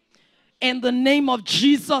 In the name of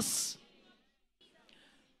Jesus.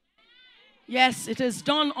 Yes, it is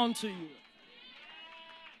done unto you.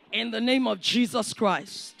 In the name of Jesus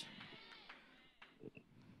Christ.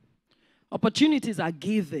 Opportunities are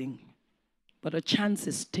giving, but a chance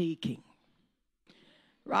is taking.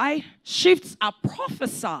 Right? Shifts are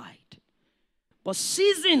prophesied, but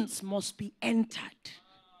seasons must be entered.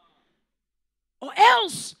 Or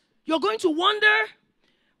else you're going to wonder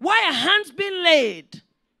why a hand's been laid.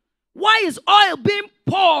 Why is oil being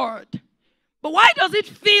poured? But why does it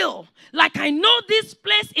feel like I know this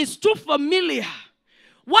place is too familiar?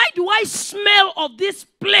 Why do I smell of this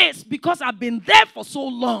place? Because I've been there for so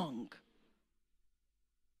long.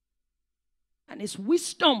 And it's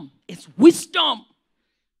wisdom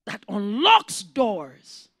that unlocks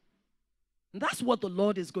doors. And that's what the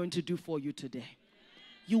Lord is going to do for you today.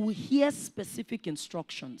 You will hear specific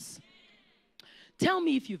instructions. Tell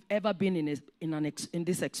me if you've ever been in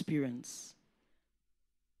this experience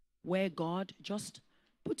where God just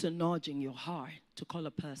puts a nudge in your heart to call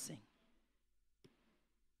a person.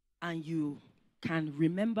 And you can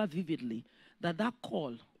remember vividly that that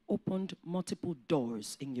call opened multiple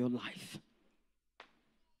doors in your life.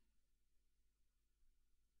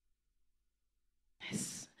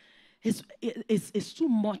 It's too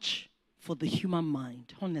much for the human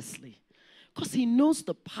mind, honestly. Because he knows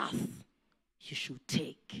the path you should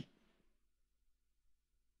take.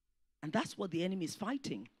 And that's what the enemy is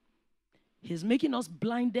fighting. He's making us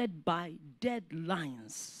blinded by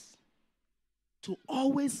deadlines to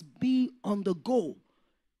always be on the go.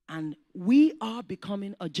 And we are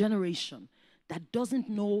becoming a generation that doesn't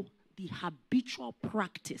know the habitual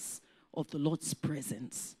practice of the Lord's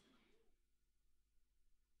presence.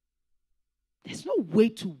 There's no way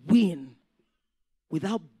to win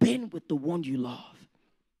without being with the one you love.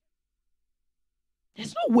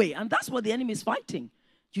 There's no way. And that's what the enemy is fighting.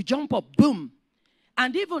 You jump up, boom.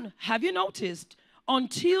 And even, have you noticed,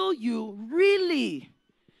 until you really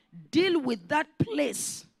deal with that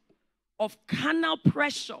place of carnal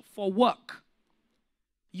pressure for work,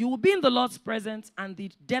 you will be in the Lord's presence, and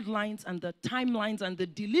the deadlines and the timelines and the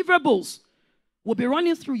deliverables will be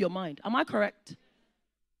running through your mind. Am I correct?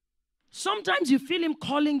 Sometimes you feel him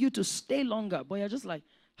calling you to stay longer, but you're just like,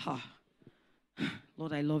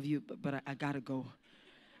 Lord, I love you, but I gotta go.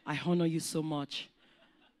 I honor you so much.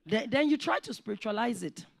 Then you try to spiritualize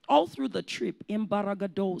it. All through the trip,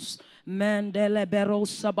 Imbaragados, Mandeleberos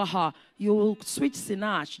Sabaha, you will switch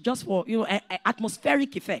Sinach just for,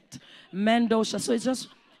 atmospheric effect. Mendosha, so it's just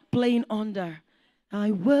playing under.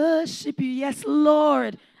 I worship you, yes,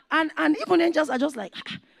 Lord. And even angels are just like,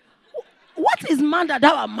 what is man that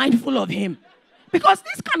thou art mindful of him? Because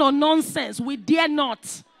this kind of nonsense, we dare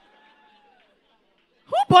not.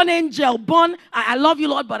 Who born angel? Born, I love you,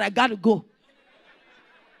 Lord, but I got to go.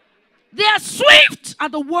 They are swift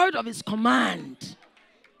at the word of his command.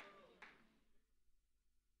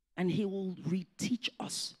 And he will reteach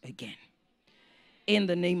us again. In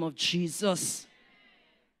the name of Jesus.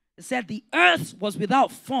 It said the earth was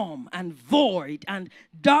without form and void, and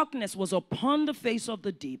darkness was upon the face of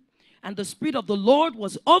the deep. And the Spirit of the Lord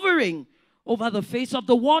was hovering over the face of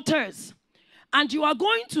the waters. And you are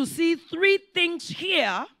going to see three things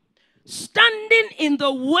here standing in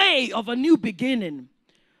the way of a new beginning.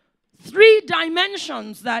 Three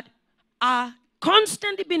dimensions that are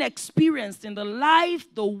constantly being experienced in the life,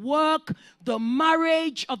 the work, the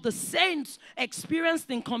marriage of the saints, experienced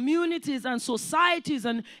in communities and societies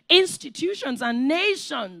and institutions and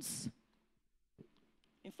nations.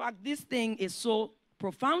 In fact, this thing is so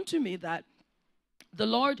profound to me that the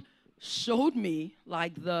Lord showed me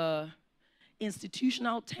like the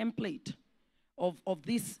institutional template of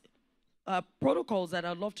these protocols that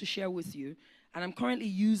I'd love to share with you. And I'm currently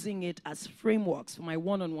using it as frameworks for my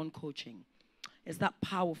one-on-one coaching. Is that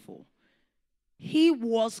powerful? He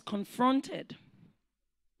was confronted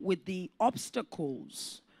with the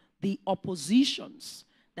obstacles, the oppositions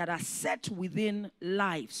that are set within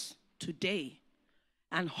lives today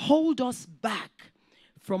and hold us back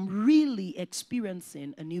from really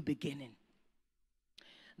experiencing a new beginning.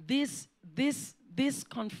 This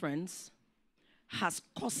conference has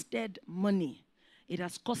costed money. It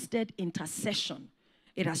has costed intercession.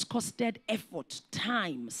 It has costed effort,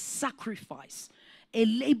 time, sacrifice, a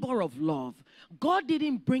labor of love. God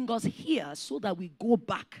didn't bring us here so that we go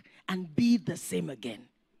back and be the same again.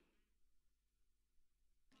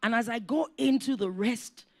 And as I go into the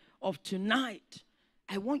rest of tonight,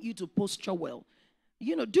 I want you to posture well.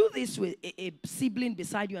 Do this with a sibling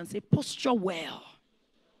beside you and say, posture well.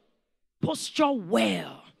 Posture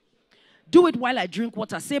well. Do it while I drink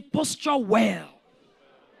water. Say, posture well.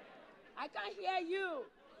 I can't hear you.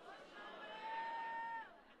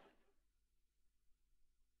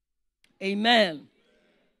 Amen.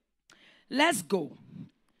 Let's go.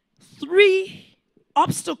 3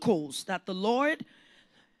 obstacles that the Lord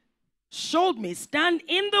showed me stand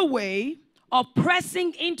in the way of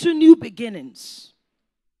pressing into new beginnings.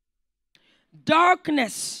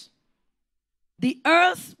 Darkness. The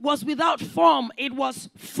earth was without form. It was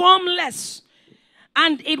formless.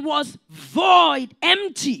 And it was void,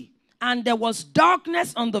 empty. And there was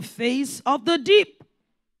darkness on the face of the deep.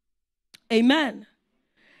 Amen.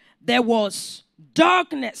 There was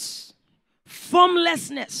darkness,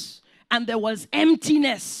 formlessness, and there was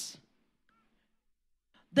emptiness.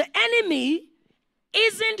 The enemy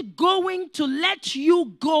isn't going to let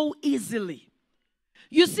you go easily.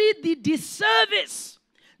 You see, the disservice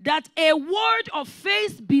that a word of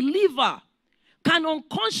faith believer can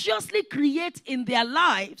unconsciously create in their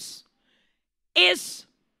lives is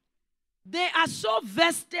they are so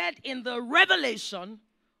vested in the revelation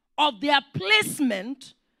of their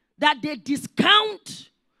placement that they discount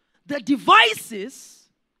the devices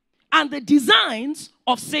and the designs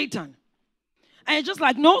of Satan. And it's just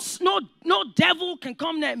like, no devil can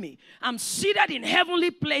come near me. I'm seated in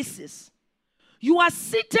heavenly places. You are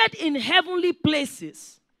seated in heavenly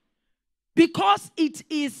places because it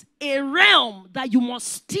is a realm that you must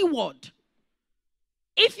steward.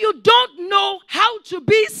 If you don't know how to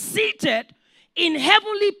be seated in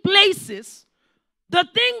heavenly places, the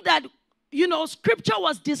thing that, Scripture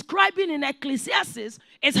was describing in Ecclesiastes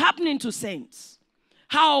is happening to saints.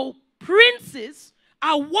 How princes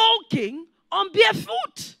are walking on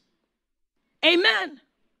barefoot. Amen.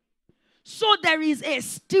 So there is a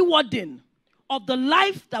stewarding of the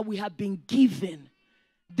life that we have been given.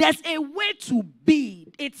 There's a way to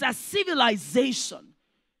be. It's a civilization.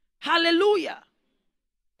 Hallelujah.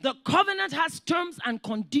 The covenant has terms and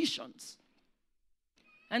conditions.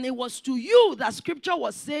 And it was to you that Scripture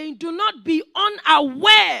was saying, do not be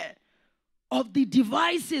unaware of the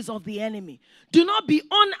devices of the enemy. Do not be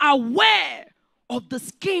unaware of the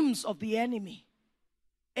schemes of the enemy.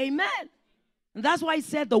 Amen. And that's why he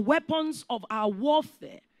said the weapons of our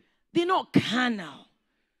warfare, they're not carnal,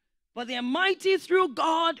 but they're mighty through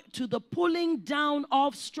God to the pulling down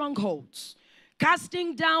of strongholds,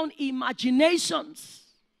 casting down imaginations,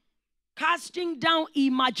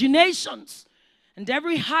 and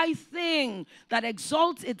every high thing that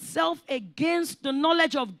exalts itself against the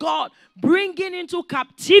knowledge of God, bringing into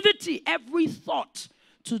captivity every thought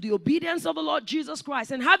to the obedience of the Lord Jesus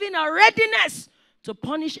Christ, and having a readiness to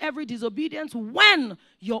punish every disobedience when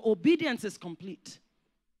your obedience is complete.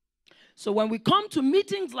 So when we come to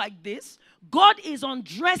meetings like this, God is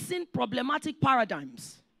undressing problematic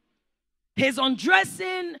paradigms. He's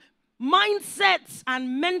undressing mindsets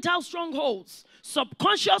and mental strongholds,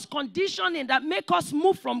 subconscious conditioning that make us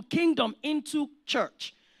move from kingdom into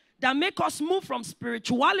church, that make us move from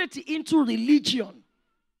spirituality into religion.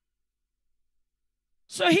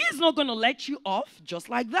 So he's not going to let you off just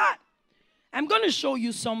like that. I'm going to show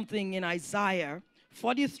you something in Isaiah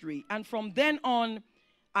 43, and from then on,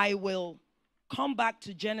 I will come back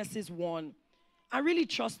to Genesis 1. I really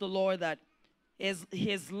trust the Lord that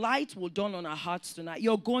his light will dawn on our hearts tonight.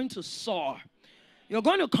 You're going to soar. You're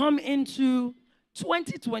going to come into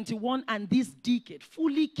 2021 and this decade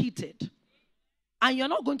fully kitted. And you're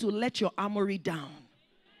not going to let your armory down.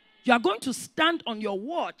 You are going to stand on your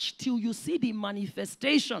watch till you see the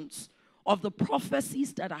manifestations of the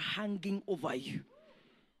prophecies that are hanging over you.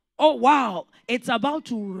 Oh, wow. It's about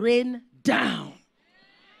to rain down.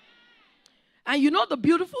 And you know the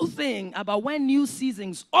beautiful thing about when new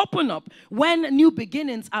seasons open up, when new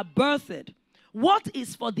beginnings are birthed, what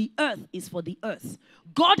is for the earth is for the earth.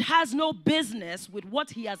 God has no business with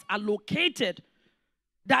what he has allocated,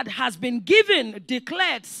 that has been given,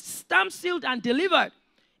 declared, stamped, sealed, and delivered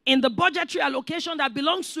in the budgetary allocation that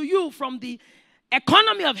belongs to you from the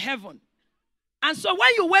economy of heaven. And so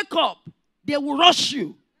when you wake up, they will rush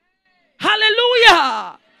you.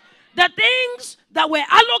 Hallelujah. The things that were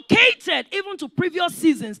allocated even to previous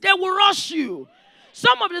seasons, they will rush you.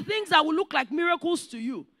 Some of the things that will look like miracles to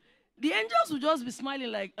you, the angels will just be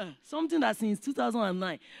smiling like, something that's since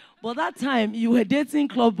 2009. But that time, you were dating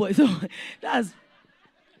club boys. So that's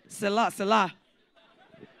Selah.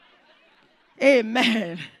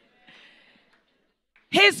 Amen.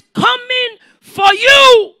 He's coming for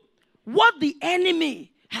you. What the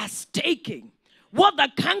enemy has taken, what the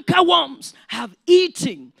cankerworms have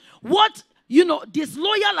eaten, what,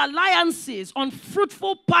 disloyal alliances,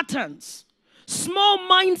 unfruitful patterns, small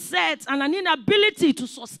mindsets, and an inability to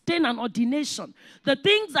sustain an ordination, the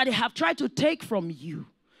things that they have tried to take from you,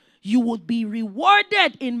 you would be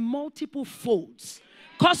rewarded in multiple folds,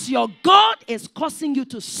 because your God is causing you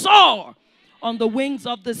to soar on the wings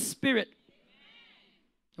of the Spirit.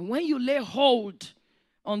 And when you lay hold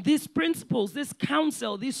on these principles, this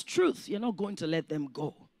counsel, this truth, you're not going to let them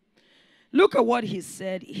go. Look at what he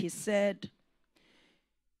said. He said,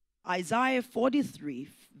 Isaiah 43,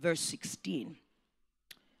 verse 16,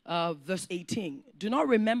 verse 18. Do not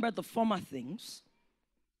remember the former things,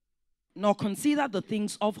 nor consider the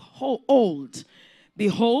things of old.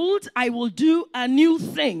 Behold, I will do a new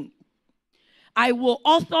thing. I will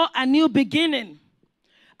author a new beginning.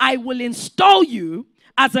 I will install you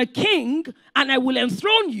as a king, and I will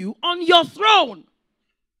enthrone you on your throne.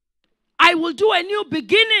 I will do a new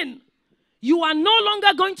beginning. You are no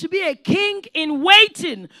longer going to be a king in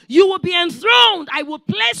waiting. You will be enthroned. I will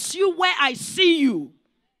place you where I see you.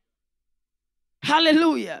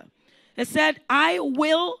 Hallelujah. It said, I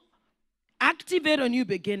will activate a new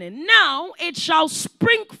beginning. Now it shall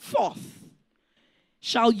spring forth.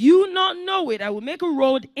 Shall you not know it? I will make a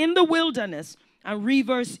road in the wilderness and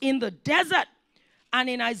rivers in the desert. And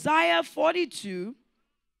in Isaiah 42,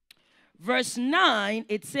 verse 9,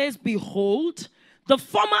 it says, behold, the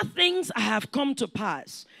former things have come to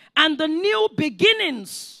pass, and the new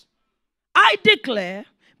beginnings, I declare,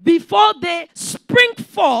 before they spring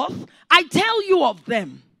forth, I tell you of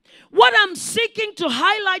them. What I'm seeking to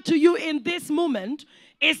highlight to you in this moment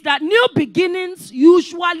is that new beginnings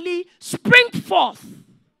usually spring forth.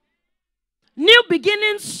 New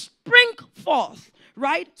beginnings spring forth,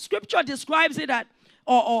 right? Scripture describes it that,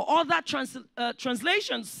 or other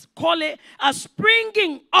translations call it a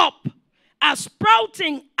springing up, a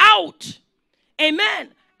sprouting out. Amen.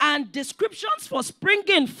 And descriptions for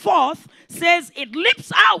springing forth says it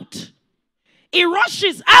leaps out, it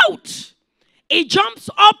rushes out, it jumps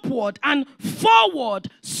upward and forward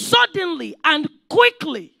suddenly and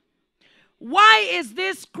quickly. Why is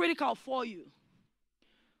this critical for you?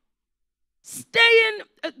 Stay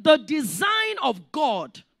in the design of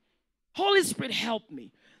God. Holy Spirit, help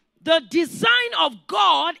me. The design of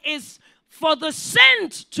God is for the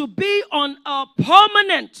saint to be on a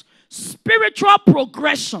permanent spiritual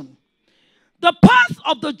progression. The path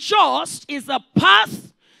of the just is a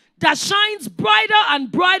path that shines brighter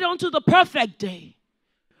and brighter unto the perfect day.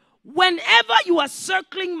 Whenever you are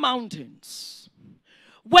circling mountains,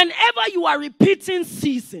 whenever you are repeating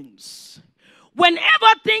seasons, whenever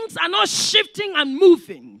things are not shifting and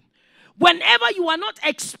moving, whenever you are not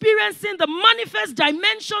experiencing the manifest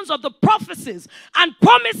dimensions of the prophecies and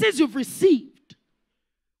promises you've received,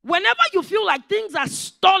 whenever you feel like things are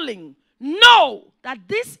stalling, know that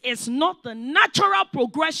this is not the natural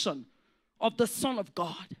progression of the Son of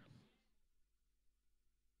God.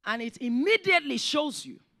 And it immediately shows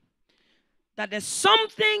you that there's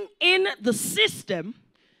something in the system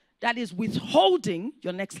that is withholding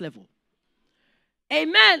your next level.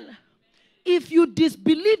 Amen. If you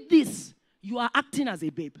disbelieve this, you are acting as a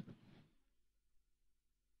babe.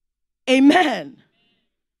 Amen.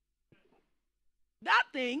 That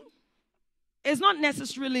thing is not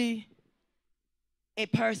necessarily a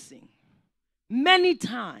person. Many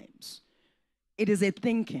times, it is a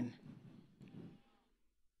thinking.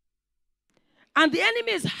 And the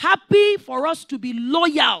enemy is happy for us to be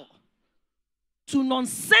loyal to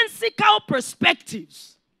nonsensical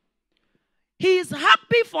perspectives. He is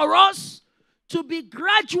happy for us to be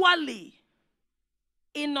gradually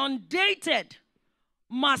inundated,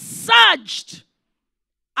 massaged,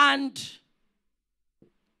 and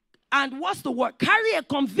what's the word? Carry a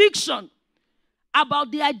conviction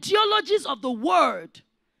about the ideologies of the word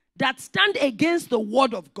that stand against the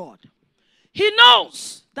word of God. He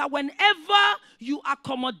knows that whenever you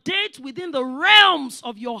accommodate within the realms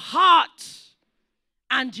of your heart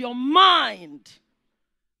and your mind,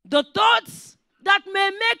 the thoughts that may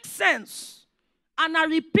make sense and are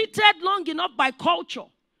repeated long enough by culture,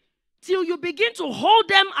 till you begin to hold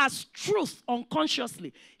them as truth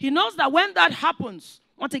unconsciously. He knows that when that happens,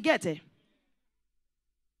 want to get it?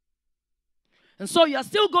 And so you're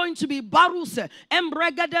still going to be baruse,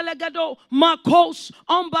 embregadelegado, makos,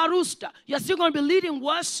 umbarusta. You're still going to be leading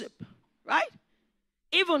worship, right?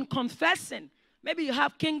 Even confessing. Maybe you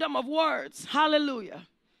have kingdom of words, hallelujah.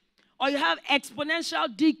 Or you have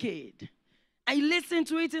exponential decade, and you listen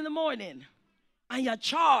to it in the morning, and you're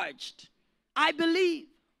charged. I believe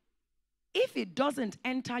if it doesn't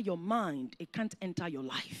enter your mind, it can't enter your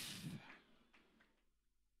life.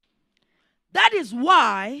 That is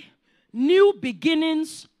why new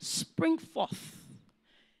beginnings spring forth.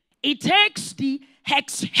 It takes the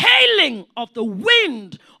exhaling of the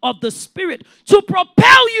wind of the Spirit to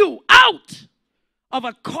propel you out of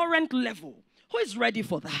a current level. Who is ready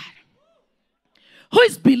for that? Who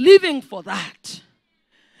is believing for that?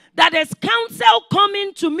 That there's counsel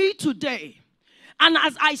coming to me today. And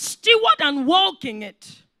as I steward and walk in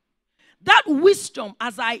it, that wisdom,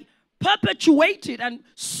 as I perpetuate it and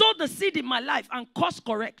sow the seed in my life and course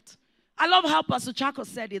correct. I love how Pastor Chaco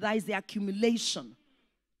said it. That is the accumulation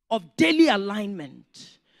of daily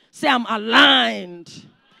alignment. Say, I'm aligned.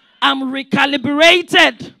 I'm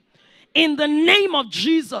recalibrated in the name of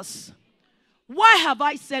Jesus. Why have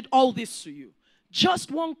I said all this to you?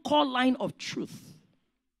 Just one core line of truth.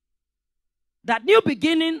 That new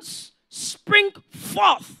beginnings spring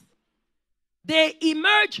forth. They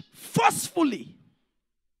emerge forcefully.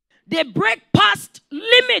 They break past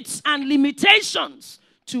limits and limitations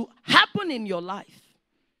to happen in your life.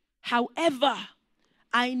 However,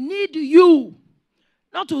 I need you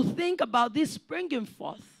not to think about this springing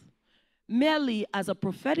forth merely as a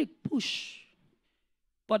prophetic push,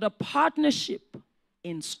 but a partnership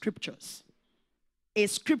in scriptures. A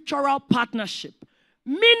scriptural partnership.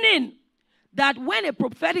 Meaning that when a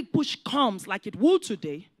prophetic push comes, like it will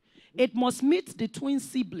today, it must meet the twin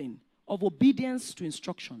sibling of obedience to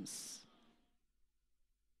instructions.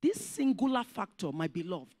 This singular factor, my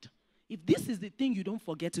beloved, if this is the thing you don't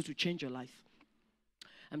forget it to change your life.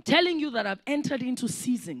 I'm telling you that I've entered into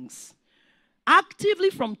seasons actively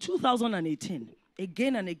from 2018,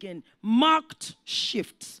 again and again, marked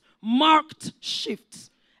shifts.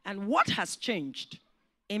 And what has changed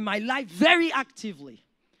in my life very actively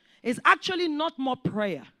is actually not more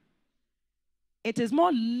prayer. It is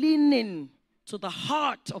more leaning to the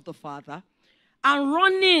heart of the Father and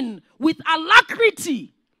running with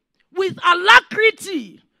alacrity,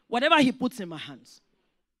 whatever he puts in my hands.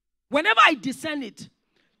 Whenever I discern it,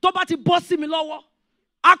 tobati bosi mi lowo,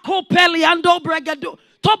 ako peliando bregado,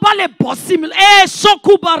 tobale bosi mi,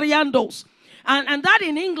 soku bariandos. And that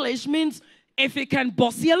in English means if it can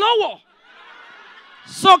bosi lowo.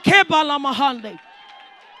 So kebala mahande.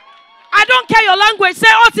 I don't care your language.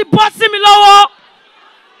 Say oti bosi mi lowo.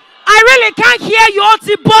 I really can't hear you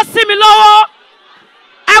oti bosi mi lowo.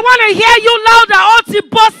 I want to hear you louder oti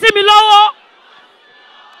bosi mi lowo.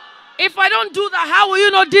 If I don't do that, how will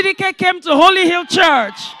you know DDK came to Holy Hill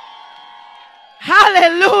Church?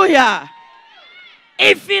 Hallelujah.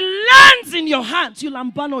 If it lands in your hands, you'll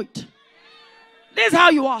lambano it. This is how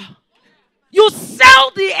you are. You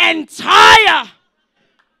sell the entire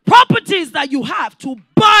properties that you have to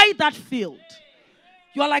buy that field.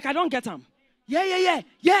 You are like, I don't get them. Yeah.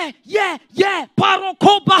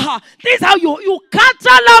 Parokobaha. This is how you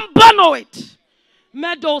katalambano it.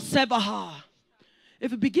 Meadow sebaha.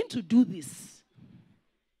 If you begin to do this,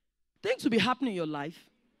 things will be happening in your life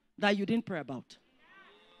that you didn't pray about.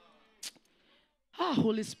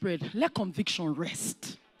 Holy Spirit, let conviction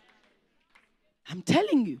rest. I'm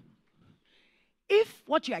telling you, if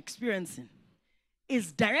what you're experiencing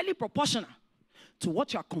is directly proportional to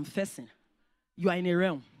what you're confessing, you are in a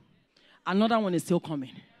realm. Another one is still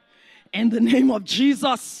coming. In the name of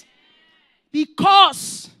Jesus.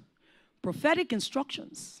 Because prophetic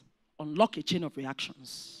instructions unlock a chain of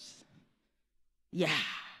reactions. Yeah.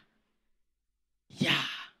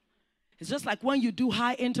 It's just like when you do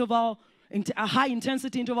high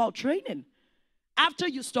intensity interval training. After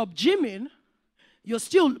you stop gymming, you're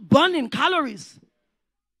still burning calories.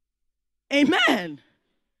 Amen.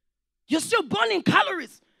 You're still burning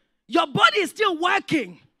calories. Your body is still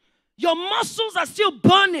working. Your muscles are still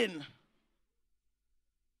burning.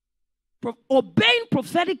 Obeying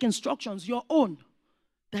prophetic instructions, your own,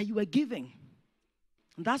 that you were giving.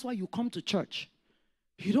 And that's why you come to church.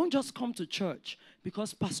 You don't just come to church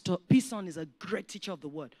because Pastor Pison is a great teacher of the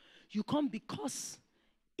word. You come because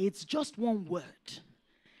it's just one word.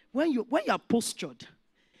 When you're postured,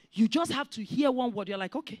 you just have to hear one word. You're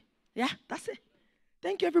like, okay, yeah, that's it.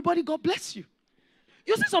 Thank you, everybody. God bless you.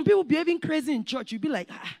 You see some people behaving crazy in church. You'd be like,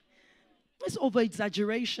 it's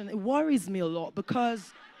over-exaggeration. It worries me a lot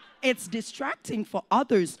because it's distracting for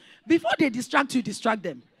others. Before they distract you, distract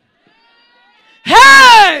them.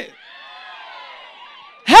 Hey!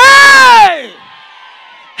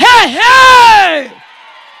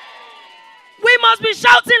 We must be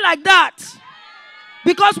shouting like that.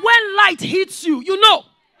 Because when light hits you, you know,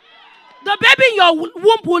 the baby in your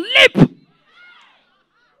womb will leap.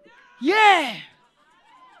 Yeah.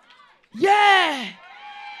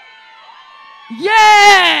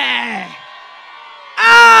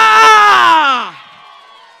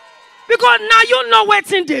 Because now you know what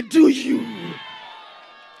thing they do you.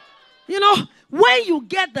 You know, when you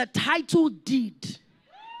get the title deed.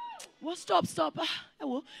 Well, stop.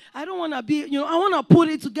 I don't want to be, I want to put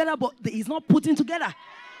it together, but he's not putting together.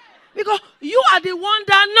 Because you are the one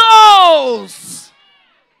that knows.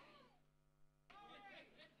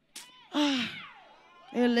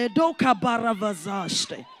 Eledoka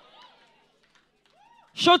baravazaste.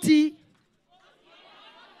 Shoti.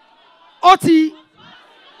 Oti.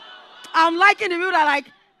 I'm liking the people that are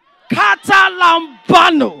like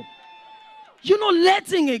Katalambano.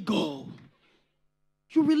 Letting it go.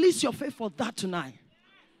 You release your faith for that tonight.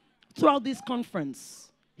 Throughout this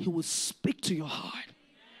conference, he will speak to your heart.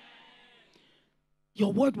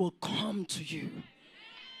 Your word will come to you.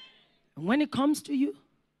 And when it comes to you,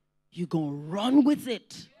 you're going to run with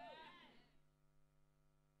it.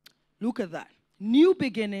 Look at that. New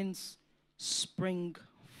beginnings spring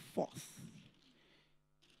forth.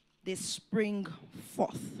 They spring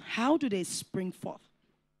forth. How do they spring forth?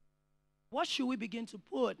 What should we begin to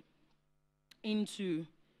put into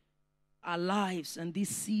our lives and this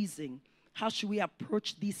season? How should we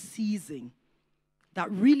approach this season that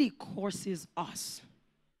really causes us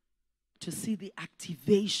to see the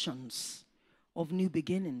activations of new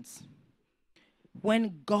beginnings?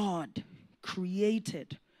 When God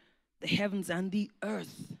created the heavens and the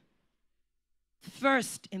earth,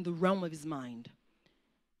 first in the realm of his mind,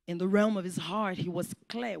 in the realm of his heart, he was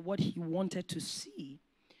clear what he wanted to see.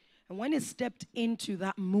 And when he stepped into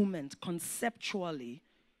that moment conceptually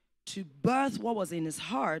to birth what was in his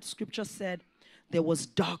heart, scripture said there was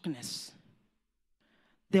darkness,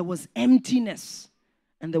 there was emptiness,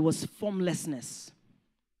 and there was formlessness.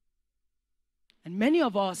 And many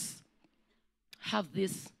of us have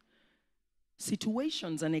these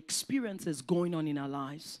situations and experiences going on in our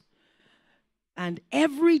lives. And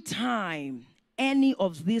every time any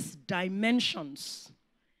of these dimensions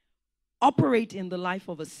operate in the life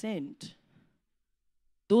of a saint,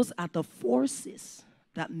 those are the forces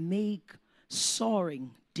that make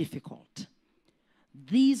soaring difficult.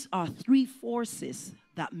 These are three forces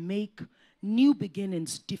that make new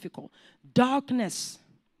beginnings difficult. Darkness,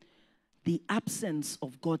 the absence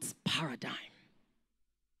of God's paradigm.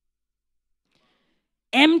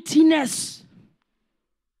 Emptiness,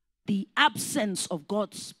 the absence of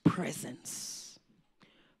God's presence.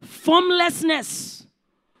 Formlessness,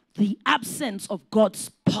 the absence of God's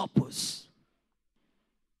purpose.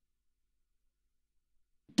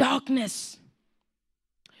 Darkness.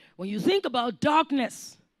 When you think about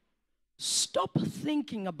darkness, stop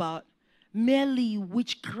thinking about merely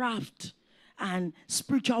witchcraft and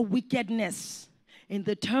spiritual wickedness in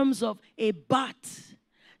the terms of a bat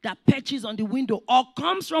that perches on the window or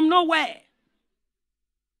comes from nowhere.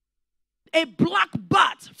 A black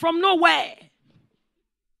bat from nowhere.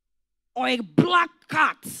 Or a black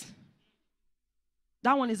cat.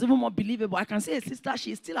 That one is even more believable. I can say a sister,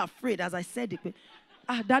 she is still afraid, as I said it.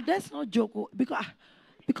 That's not joke.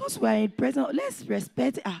 Because we're in present, let's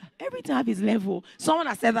respect. Everything have his level. Someone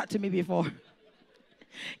has said that to me before.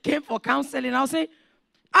 Came for counseling. I was saying,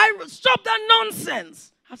 stop that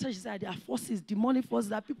nonsense. After she said, there are forces, demonic forces,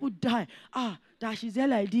 that people die. That she's there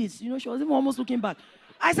like this. You know, she was even almost looking back.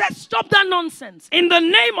 I said, stop that nonsense. In the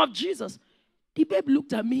name of Jesus. The babe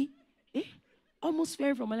looked at me, almost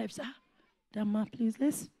fearing from my life. Said, Dama, please,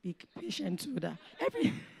 let's be patient with that.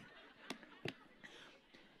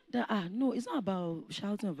 No, it's not about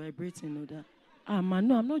shouting or vibrating. No, that. Man,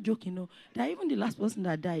 no, I'm not joking. No, that even the last person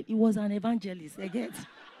that died, he was an evangelist. I get.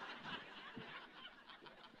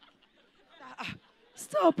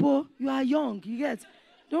 Stop, oh, you are young. You get.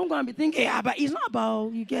 Don't go and be thinking, but it's not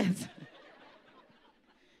about you get.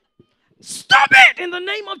 Stop it in the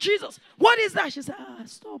name of Jesus. What is that? She said,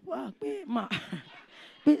 stop.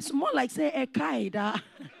 It's more like say a kaida.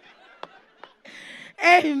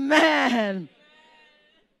 Amen.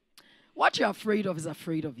 What you're afraid of is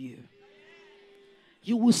afraid of you.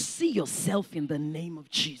 You will see yourself in the name of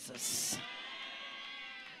Jesus.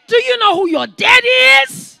 Do you know who your daddy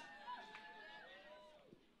is?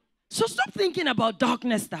 So stop thinking about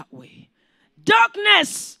darkness that way.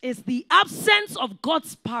 Darkness is the absence of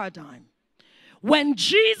God's paradigm. When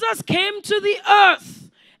Jesus came to the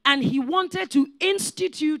earth and he wanted to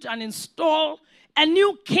institute and install a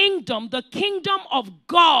new kingdom, the kingdom of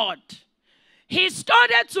God, he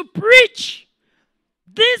started to preach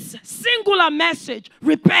this singular message.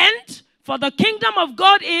 Repent, for the kingdom of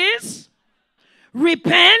God is.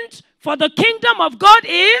 Repent, for the kingdom of God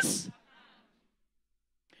is.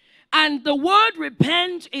 And the word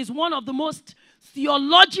repent is one of the most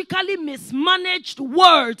theologically mismanaged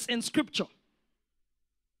words in Scripture.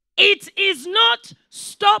 It is not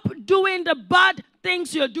stop doing the bad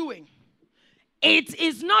things you're doing. It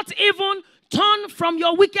is not even turn from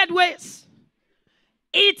your wicked ways.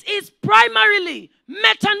 It is primarily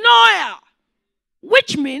metanoia,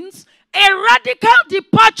 which means a radical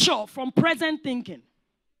departure from present thinking.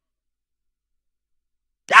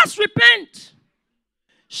 That's repent.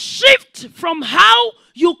 Shift from how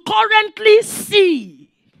you currently see.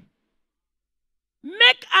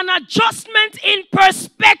 Make an adjustment in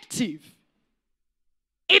perspective.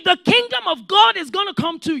 If the kingdom of God is going to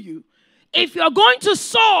come to you, if you're going to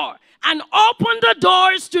soar and open the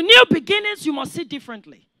doors to new beginnings, you must see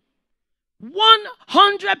differently.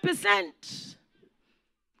 100%.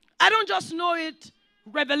 I don't just know it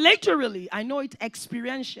revelatorily, I know it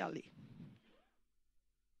experientially.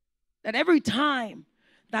 That every time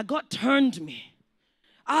that God turned me,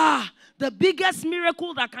 the biggest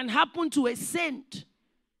miracle that can happen to a saint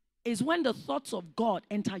is when the thoughts of God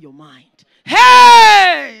enter your mind.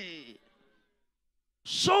 Hey!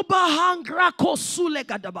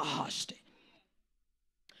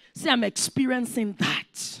 Say, I'm experiencing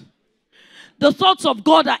that. The thoughts of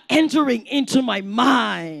God are entering into my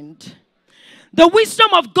mind. The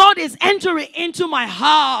wisdom of God is entering into my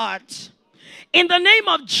heart. In the name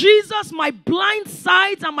of Jesus, my blind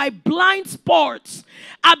sides and my blind spots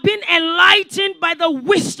are being enlightened by the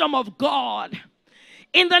wisdom of God.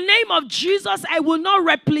 In the name of Jesus, I will not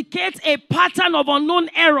replicate a pattern of unknown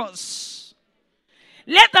errors.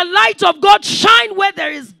 Let the light of God shine where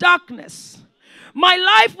there is darkness. My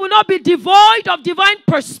life will not be devoid of divine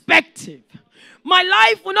perspective. My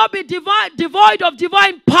life will not be devoid of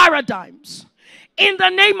divine paradigms. In the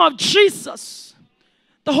name of Jesus,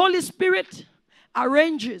 the Holy Spirit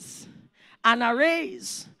arranges and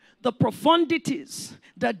arrays the profundities,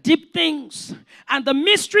 the deep things, and the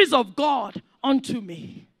mysteries of God unto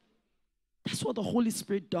me. That's what the Holy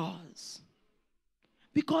Spirit does.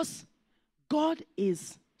 Because God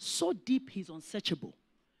is so deep, he's unsearchable.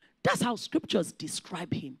 That's how scriptures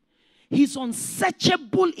describe him. He's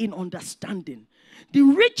unsearchable in understanding. The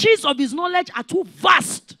riches of his knowledge are too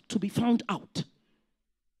vast to be found out.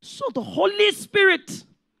 So the Holy Spirit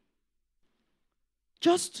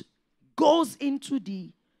just goes into the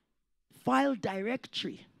file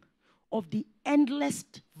directory of the endless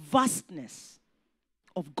vastness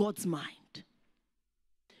of God's mind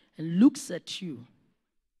and looks at you,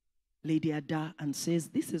 Lady Ada, and says,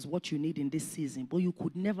 this is what you need in this season, but you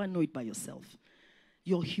could never know it by yourself.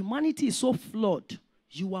 Your humanity is so flawed,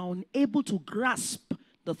 you are unable to grasp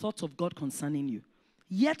the thoughts of God concerning you.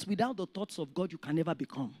 Yet without the thoughts of God, you can never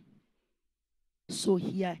become. So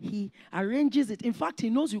here he arranges it. In fact, he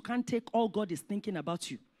knows you can't take all God is thinking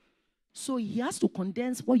about you. So he has to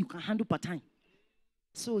condense what you can handle per time.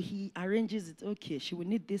 So he arranges it. Okay, she will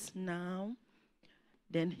need this now.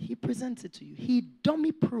 Then he presents it to you. He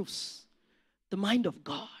dummy proofs the mind of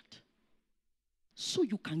God so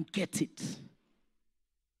you can get it.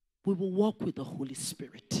 We will walk with the Holy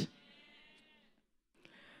Spirit.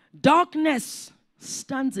 Darkness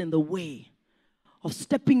stands in the way of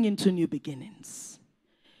stepping into new beginnings.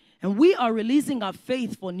 And we are releasing our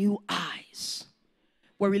faith for new eyes.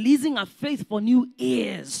 We're releasing our faith for new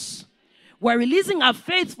ears. We're releasing our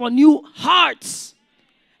faith for new hearts.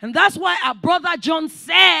 And that's why our brother John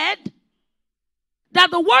said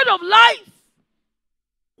that the word of life,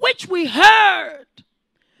 which we heard,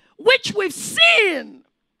 which we've seen,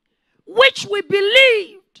 which we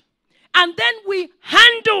believed, and then we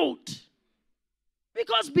handled.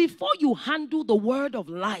 Because before you handle the word of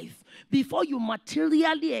life, before you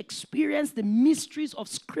materially experience the mysteries of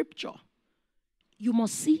Scripture, you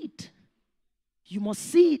must see it. You must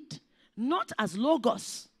see it, not as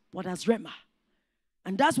Logos, but as Rema.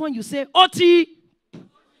 And that's when you say, Oti,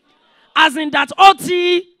 as in that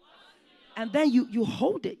Oti. And then you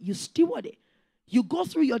hold it, you steward it. You go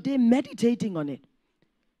through your day meditating on it,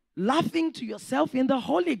 laughing to yourself in the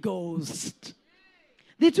Holy Ghost.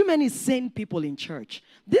 There are too many sane people in church.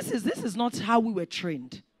 This is not how we were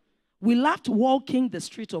trained. We laughed walking the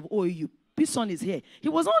street of OU. Pison is here. He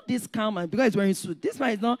was not this calm and because he's wearing a suit. This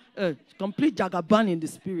man is not a complete jagaban in the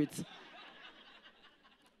spirit.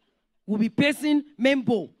 We'll be pacing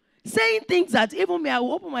Membo, saying things that even me, I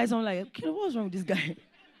will open my eyes and I'm like, okay, what's wrong with this guy?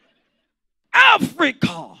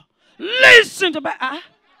 Africa, listen to me.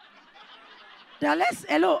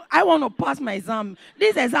 Hello, I want to pass my exam.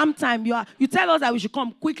 This exam time, you tell us that we should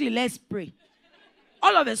come quickly, let's pray.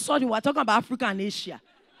 All of a sudden, we're talking about Africa and Asia.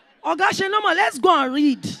 Oh gosh, no more, let's go and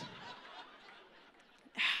read.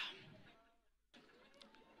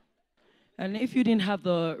 And if you didn't have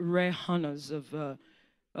the rare honors of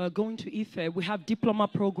going to Ife, we have diploma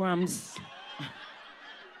programs.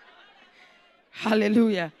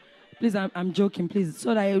 Hallelujah. Please, I'm joking, please.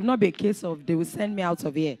 So that it will not be a case of they will send me out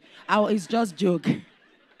of here. It's just joke.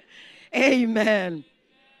 Amen.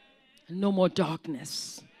 No more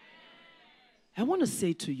darkness. I want to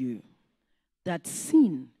say to you that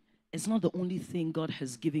sin is not the only thing God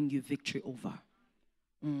has given you victory over.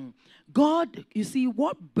 God, you see,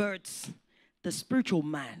 what births the spiritual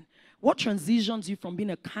man? What transitions you from being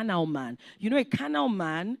a carnal man? You know, a carnal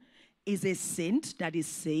man is a saint that is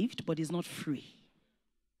saved but is not free.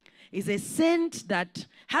 Is a saint that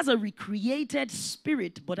has a recreated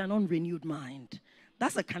spirit but an unrenewed mind.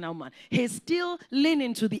 That's a carnal man. He's still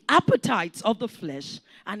leaning to the appetites of the flesh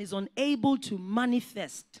and is unable to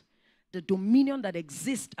manifest the dominion that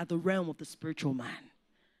exists at the realm of the spiritual man.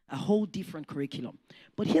 A whole different curriculum.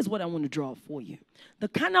 But here's what I want to draw for you. The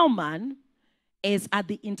carnal man is at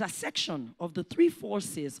the intersection of the three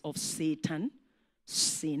forces of Satan,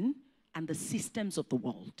 sin, and the systems of the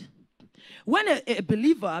world. When a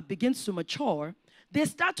believer begins to mature, they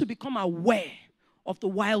start to become aware of the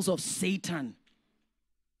wiles of Satan.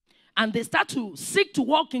 And they start to seek to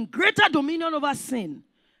walk in greater dominion over sin.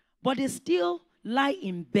 But they still lie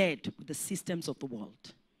in bed with the systems of the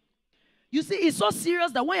world. You see, it's so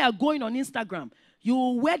serious that when you are going on Instagram, you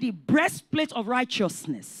will wear the breastplate of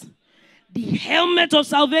righteousness, the helmet of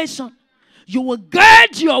salvation. You will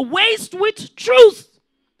gird your waist with truth.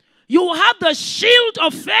 You will have the shield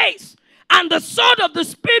of faith and the sword of the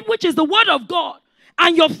Spirit, which is the word of God,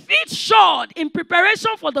 and your feet shod in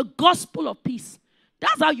preparation for the gospel of peace.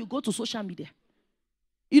 That's how you go to social media.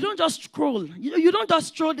 You don't just scroll. You don't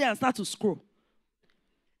just scroll there and start to scroll.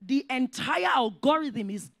 The entire algorithm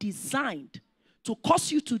is designed to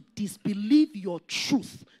cause you to disbelieve your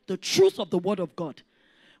truth, the truth of the word of God.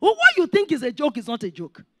 Well, what you think is a joke is not a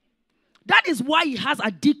joke. That is why it has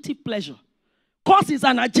addictive pleasure. Because it's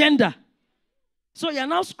an agenda. So you're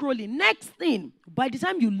now scrolling. Next thing, by the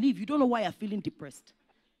time you leave, you don't know why you're feeling depressed.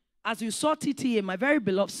 As you saw TTA, my very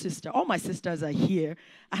beloved sister, all my sisters are here,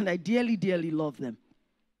 and I dearly, dearly love them.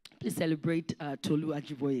 Please celebrate Tolu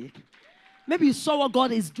Ajiboye. Maybe you saw what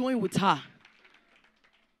God is doing with her.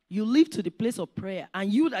 You leave to the place of prayer,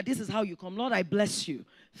 and you, that this is how you come. Lord, I bless you.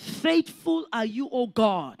 Faithful are you, O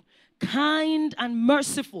God, kind and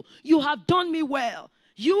merciful. You have done me well.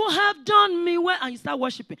 You have done me well. And you start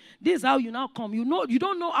worshiping. This is how you now come. You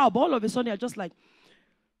don't know how, but all of a sudden you're just like,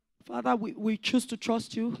 Father, we choose to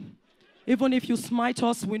trust you. Even if you smite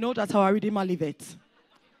us, we know that our Redeemer liveth.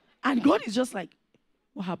 And God is just like,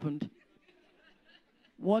 what happened?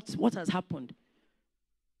 What has happened?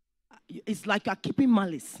 It's like you're keeping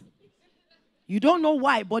malice. You don't know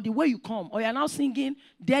why, but the way you come, or you're now singing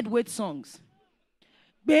dead weight songs.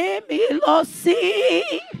 Baby, Lord, sing.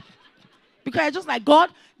 Because you're just like, God,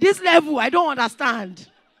 this level, I don't understand.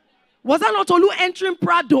 Was that not Olu entering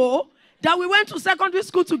Prado that we went to secondary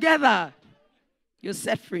school together? You're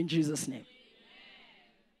set free in Jesus' name.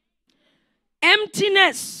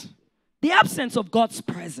 Emptiness, the absence of God's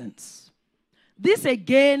presence. This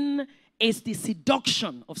again is the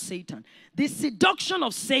seduction of Satan. The seduction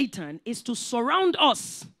of Satan is to surround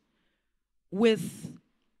us with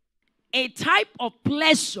a type of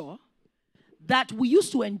pleasure that we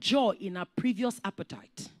used to enjoy in our previous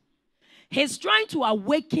appetite. He's trying to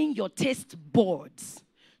awaken your taste buds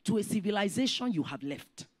to a civilization you have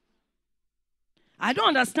left. I don't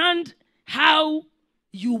understand how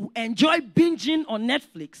you enjoy binging on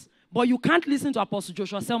Netflix, but you can't listen to Apostle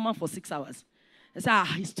Joshua Selman for 6 hours. It's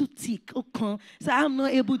he's too thick. Okay. I'm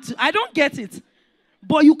not able to. I don't get it.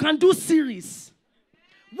 But you can do series.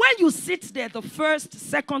 When you sit there, the first,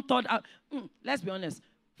 second, third hour, let's be honest.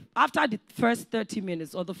 After the first 30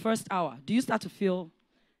 minutes or the first hour, do you start to feel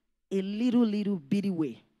a little bitty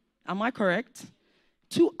way? Am I correct?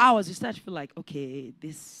 2 hours, you start to feel like, okay,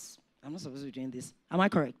 I'm not supposed to be doing this. Am I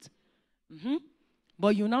correct?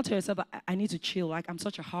 But you now tell yourself, I need to chill. Like, I'm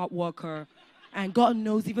such a hard worker. And God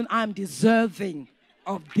knows even I'm deserving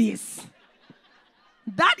of this.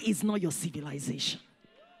 That is not your civilization.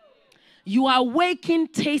 You are awakening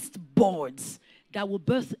taste buds that will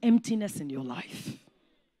birth emptiness in your life.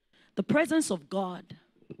 The presence of God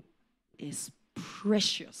is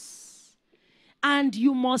precious. And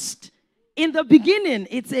you must, in the beginning,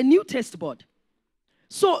 it's a new taste bud.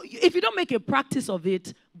 So if you don't make a practice of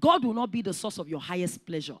it, God will not be the source of your highest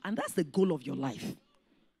pleasure. And that's the goal of your life.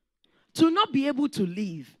 To not be able to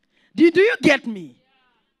live. Do you get me?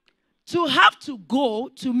 To have to go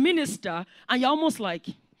to minister and you're almost like,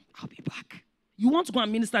 I'll be back. You want to go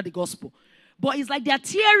and minister the gospel. But it's like they're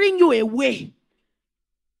tearing you away.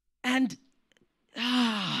 And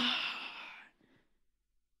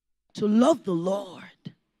to love the Lord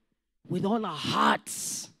with all our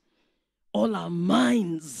hearts, all our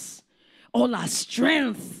minds, all our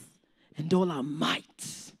strength, and all our might.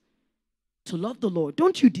 To love the Lord.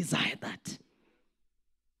 Don't you desire that?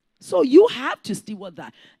 So you have to steward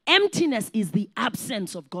that. Emptiness is the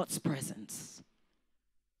absence of God's presence.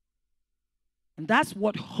 And that's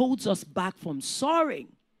what holds us back from soaring.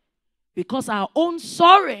 Because our own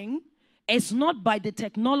soaring is not by the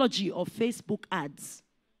technology of Facebook ads.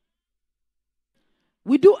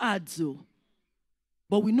 We do ads though,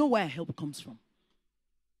 but we know where our help comes from.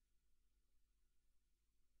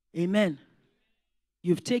 Amen.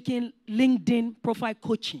 You've taken LinkedIn profile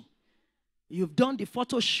coaching. You've done the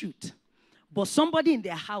photo shoot. But somebody in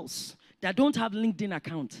their house that don't have LinkedIn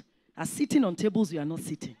account are sitting on tables you are not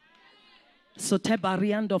sitting.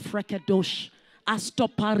 Sotebariando frekedosh.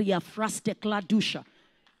 Astoparia frastekladusha.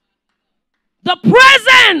 The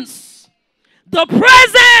presence! The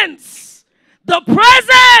presence! The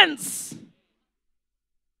presence!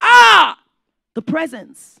 The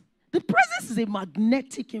presence. The presence is a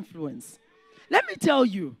magnetic influence. Let me tell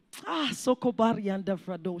you. There's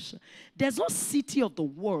no city of the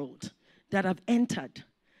world that I've entered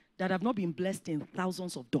that have not been blessed in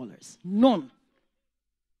thousands of dollars. None.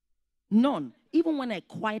 None. Even when I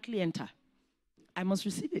quietly enter, I must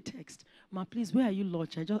receive a text. Ma, please, where are you, Lord?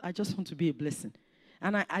 I just want to be a blessing.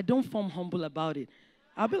 And I don't form humble about it.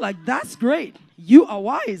 I'll be like, that's great. You are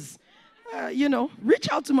wise. Reach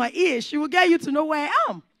out to my ear. She will get you to know where I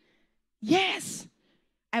am. Yes.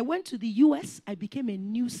 I went to the U.S. I became a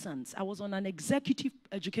nuisance. I was on an executive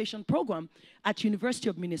education program at University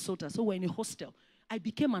of Minnesota. So we're in a hostel. I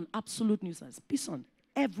became an absolute nuisance. Pison,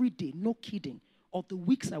 every day, no kidding, of the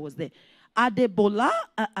weeks I was there. Debola,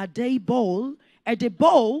 Debola,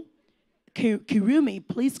 Kurunmi,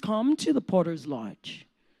 please come to the Porter's Lodge.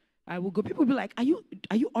 I will go. People will be like, are you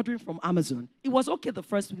ordering from Amazon? It was okay the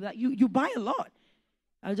first week. That you buy a lot.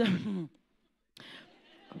 I just,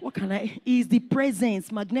 what can I? Is the presence,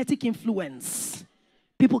 magnetic influence.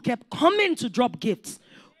 People kept coming to drop gifts.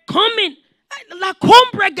 Coming. In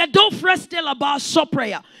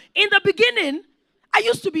the beginning, I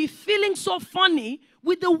used to be feeling so funny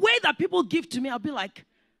with the way that people give to me. I'll be like,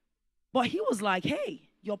 but he was like, hey,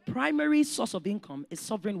 your primary source of income is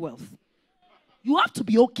sovereign wealth. You have to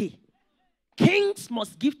be okay. Kings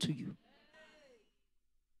must give to you.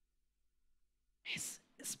 His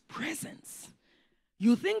presence.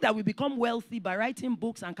 You think that we become wealthy by writing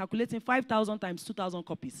books and calculating 5,000 times 2,000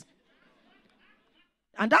 copies.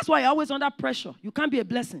 And that's why you're always under pressure. You can't be a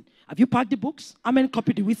blessing. Have you packed the books? How many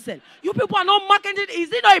copies do we sell? You people are not marketing.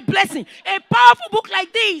 Is it not a blessing? A powerful book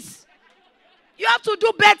like this. You have to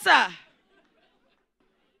do better.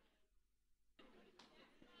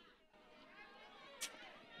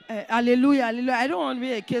 Hallelujah, hallelujah. I don't want to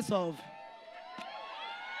be a case of.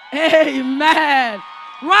 Amen.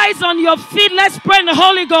 Rise on your feet. Let's pray in the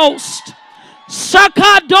Holy Ghost.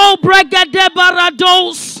 Sakado bregade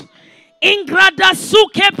barados.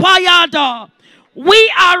 Ingradasuke payada.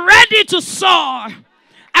 We are ready to soar.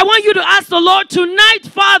 I want you to ask the Lord tonight,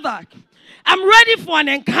 Father, I'm ready for an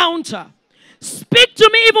encounter. Speak to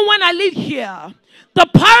me even when I leave here. The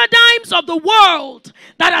paradigms of the world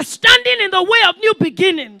that are standing in the way of new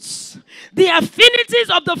beginnings, the affinities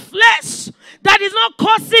of the flesh that is not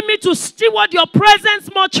causing me to steward your presence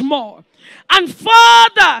much more. And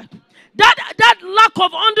Father, that lack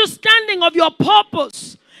of understanding of your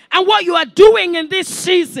purpose and what you are doing in this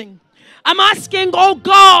season, I'm asking, oh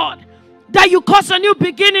God, that you cause a new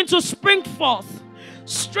beginning to spring forth.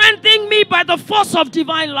 Strengthen me by the force of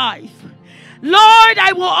divine life. Lord,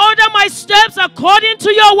 I will order my steps according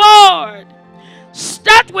to your word.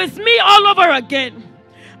 Start with me all over again.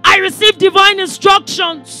 I receive divine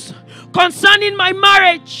instructions concerning my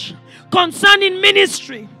marriage, concerning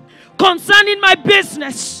ministry, concerning my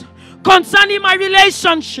business, concerning my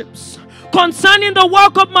relationships, concerning the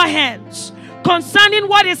work of my hands, concerning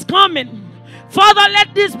what is coming. Father,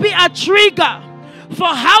 let this be a trigger for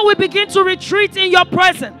how we begin to retreat in your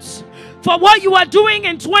presence, for what you are doing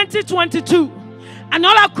in 2022 and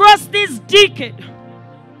all across this decade.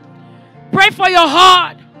 Pray for your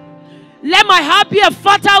heart. Let my heart be a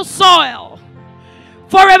fertile soil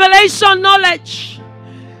for revelation knowledge.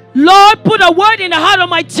 Lord, put a word in the heart of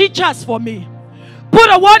my teachers for me.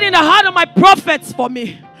 Put a word in the heart of my prophets for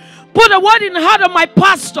me. Put a word in the heart of my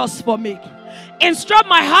pastors for me. Instruct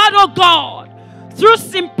my heart, oh God. Through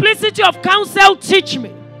simplicity of counsel, teach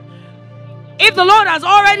me. If the Lord has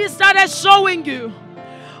already started showing you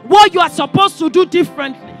what you are supposed to do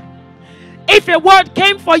differently, if a word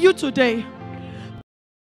came for you today,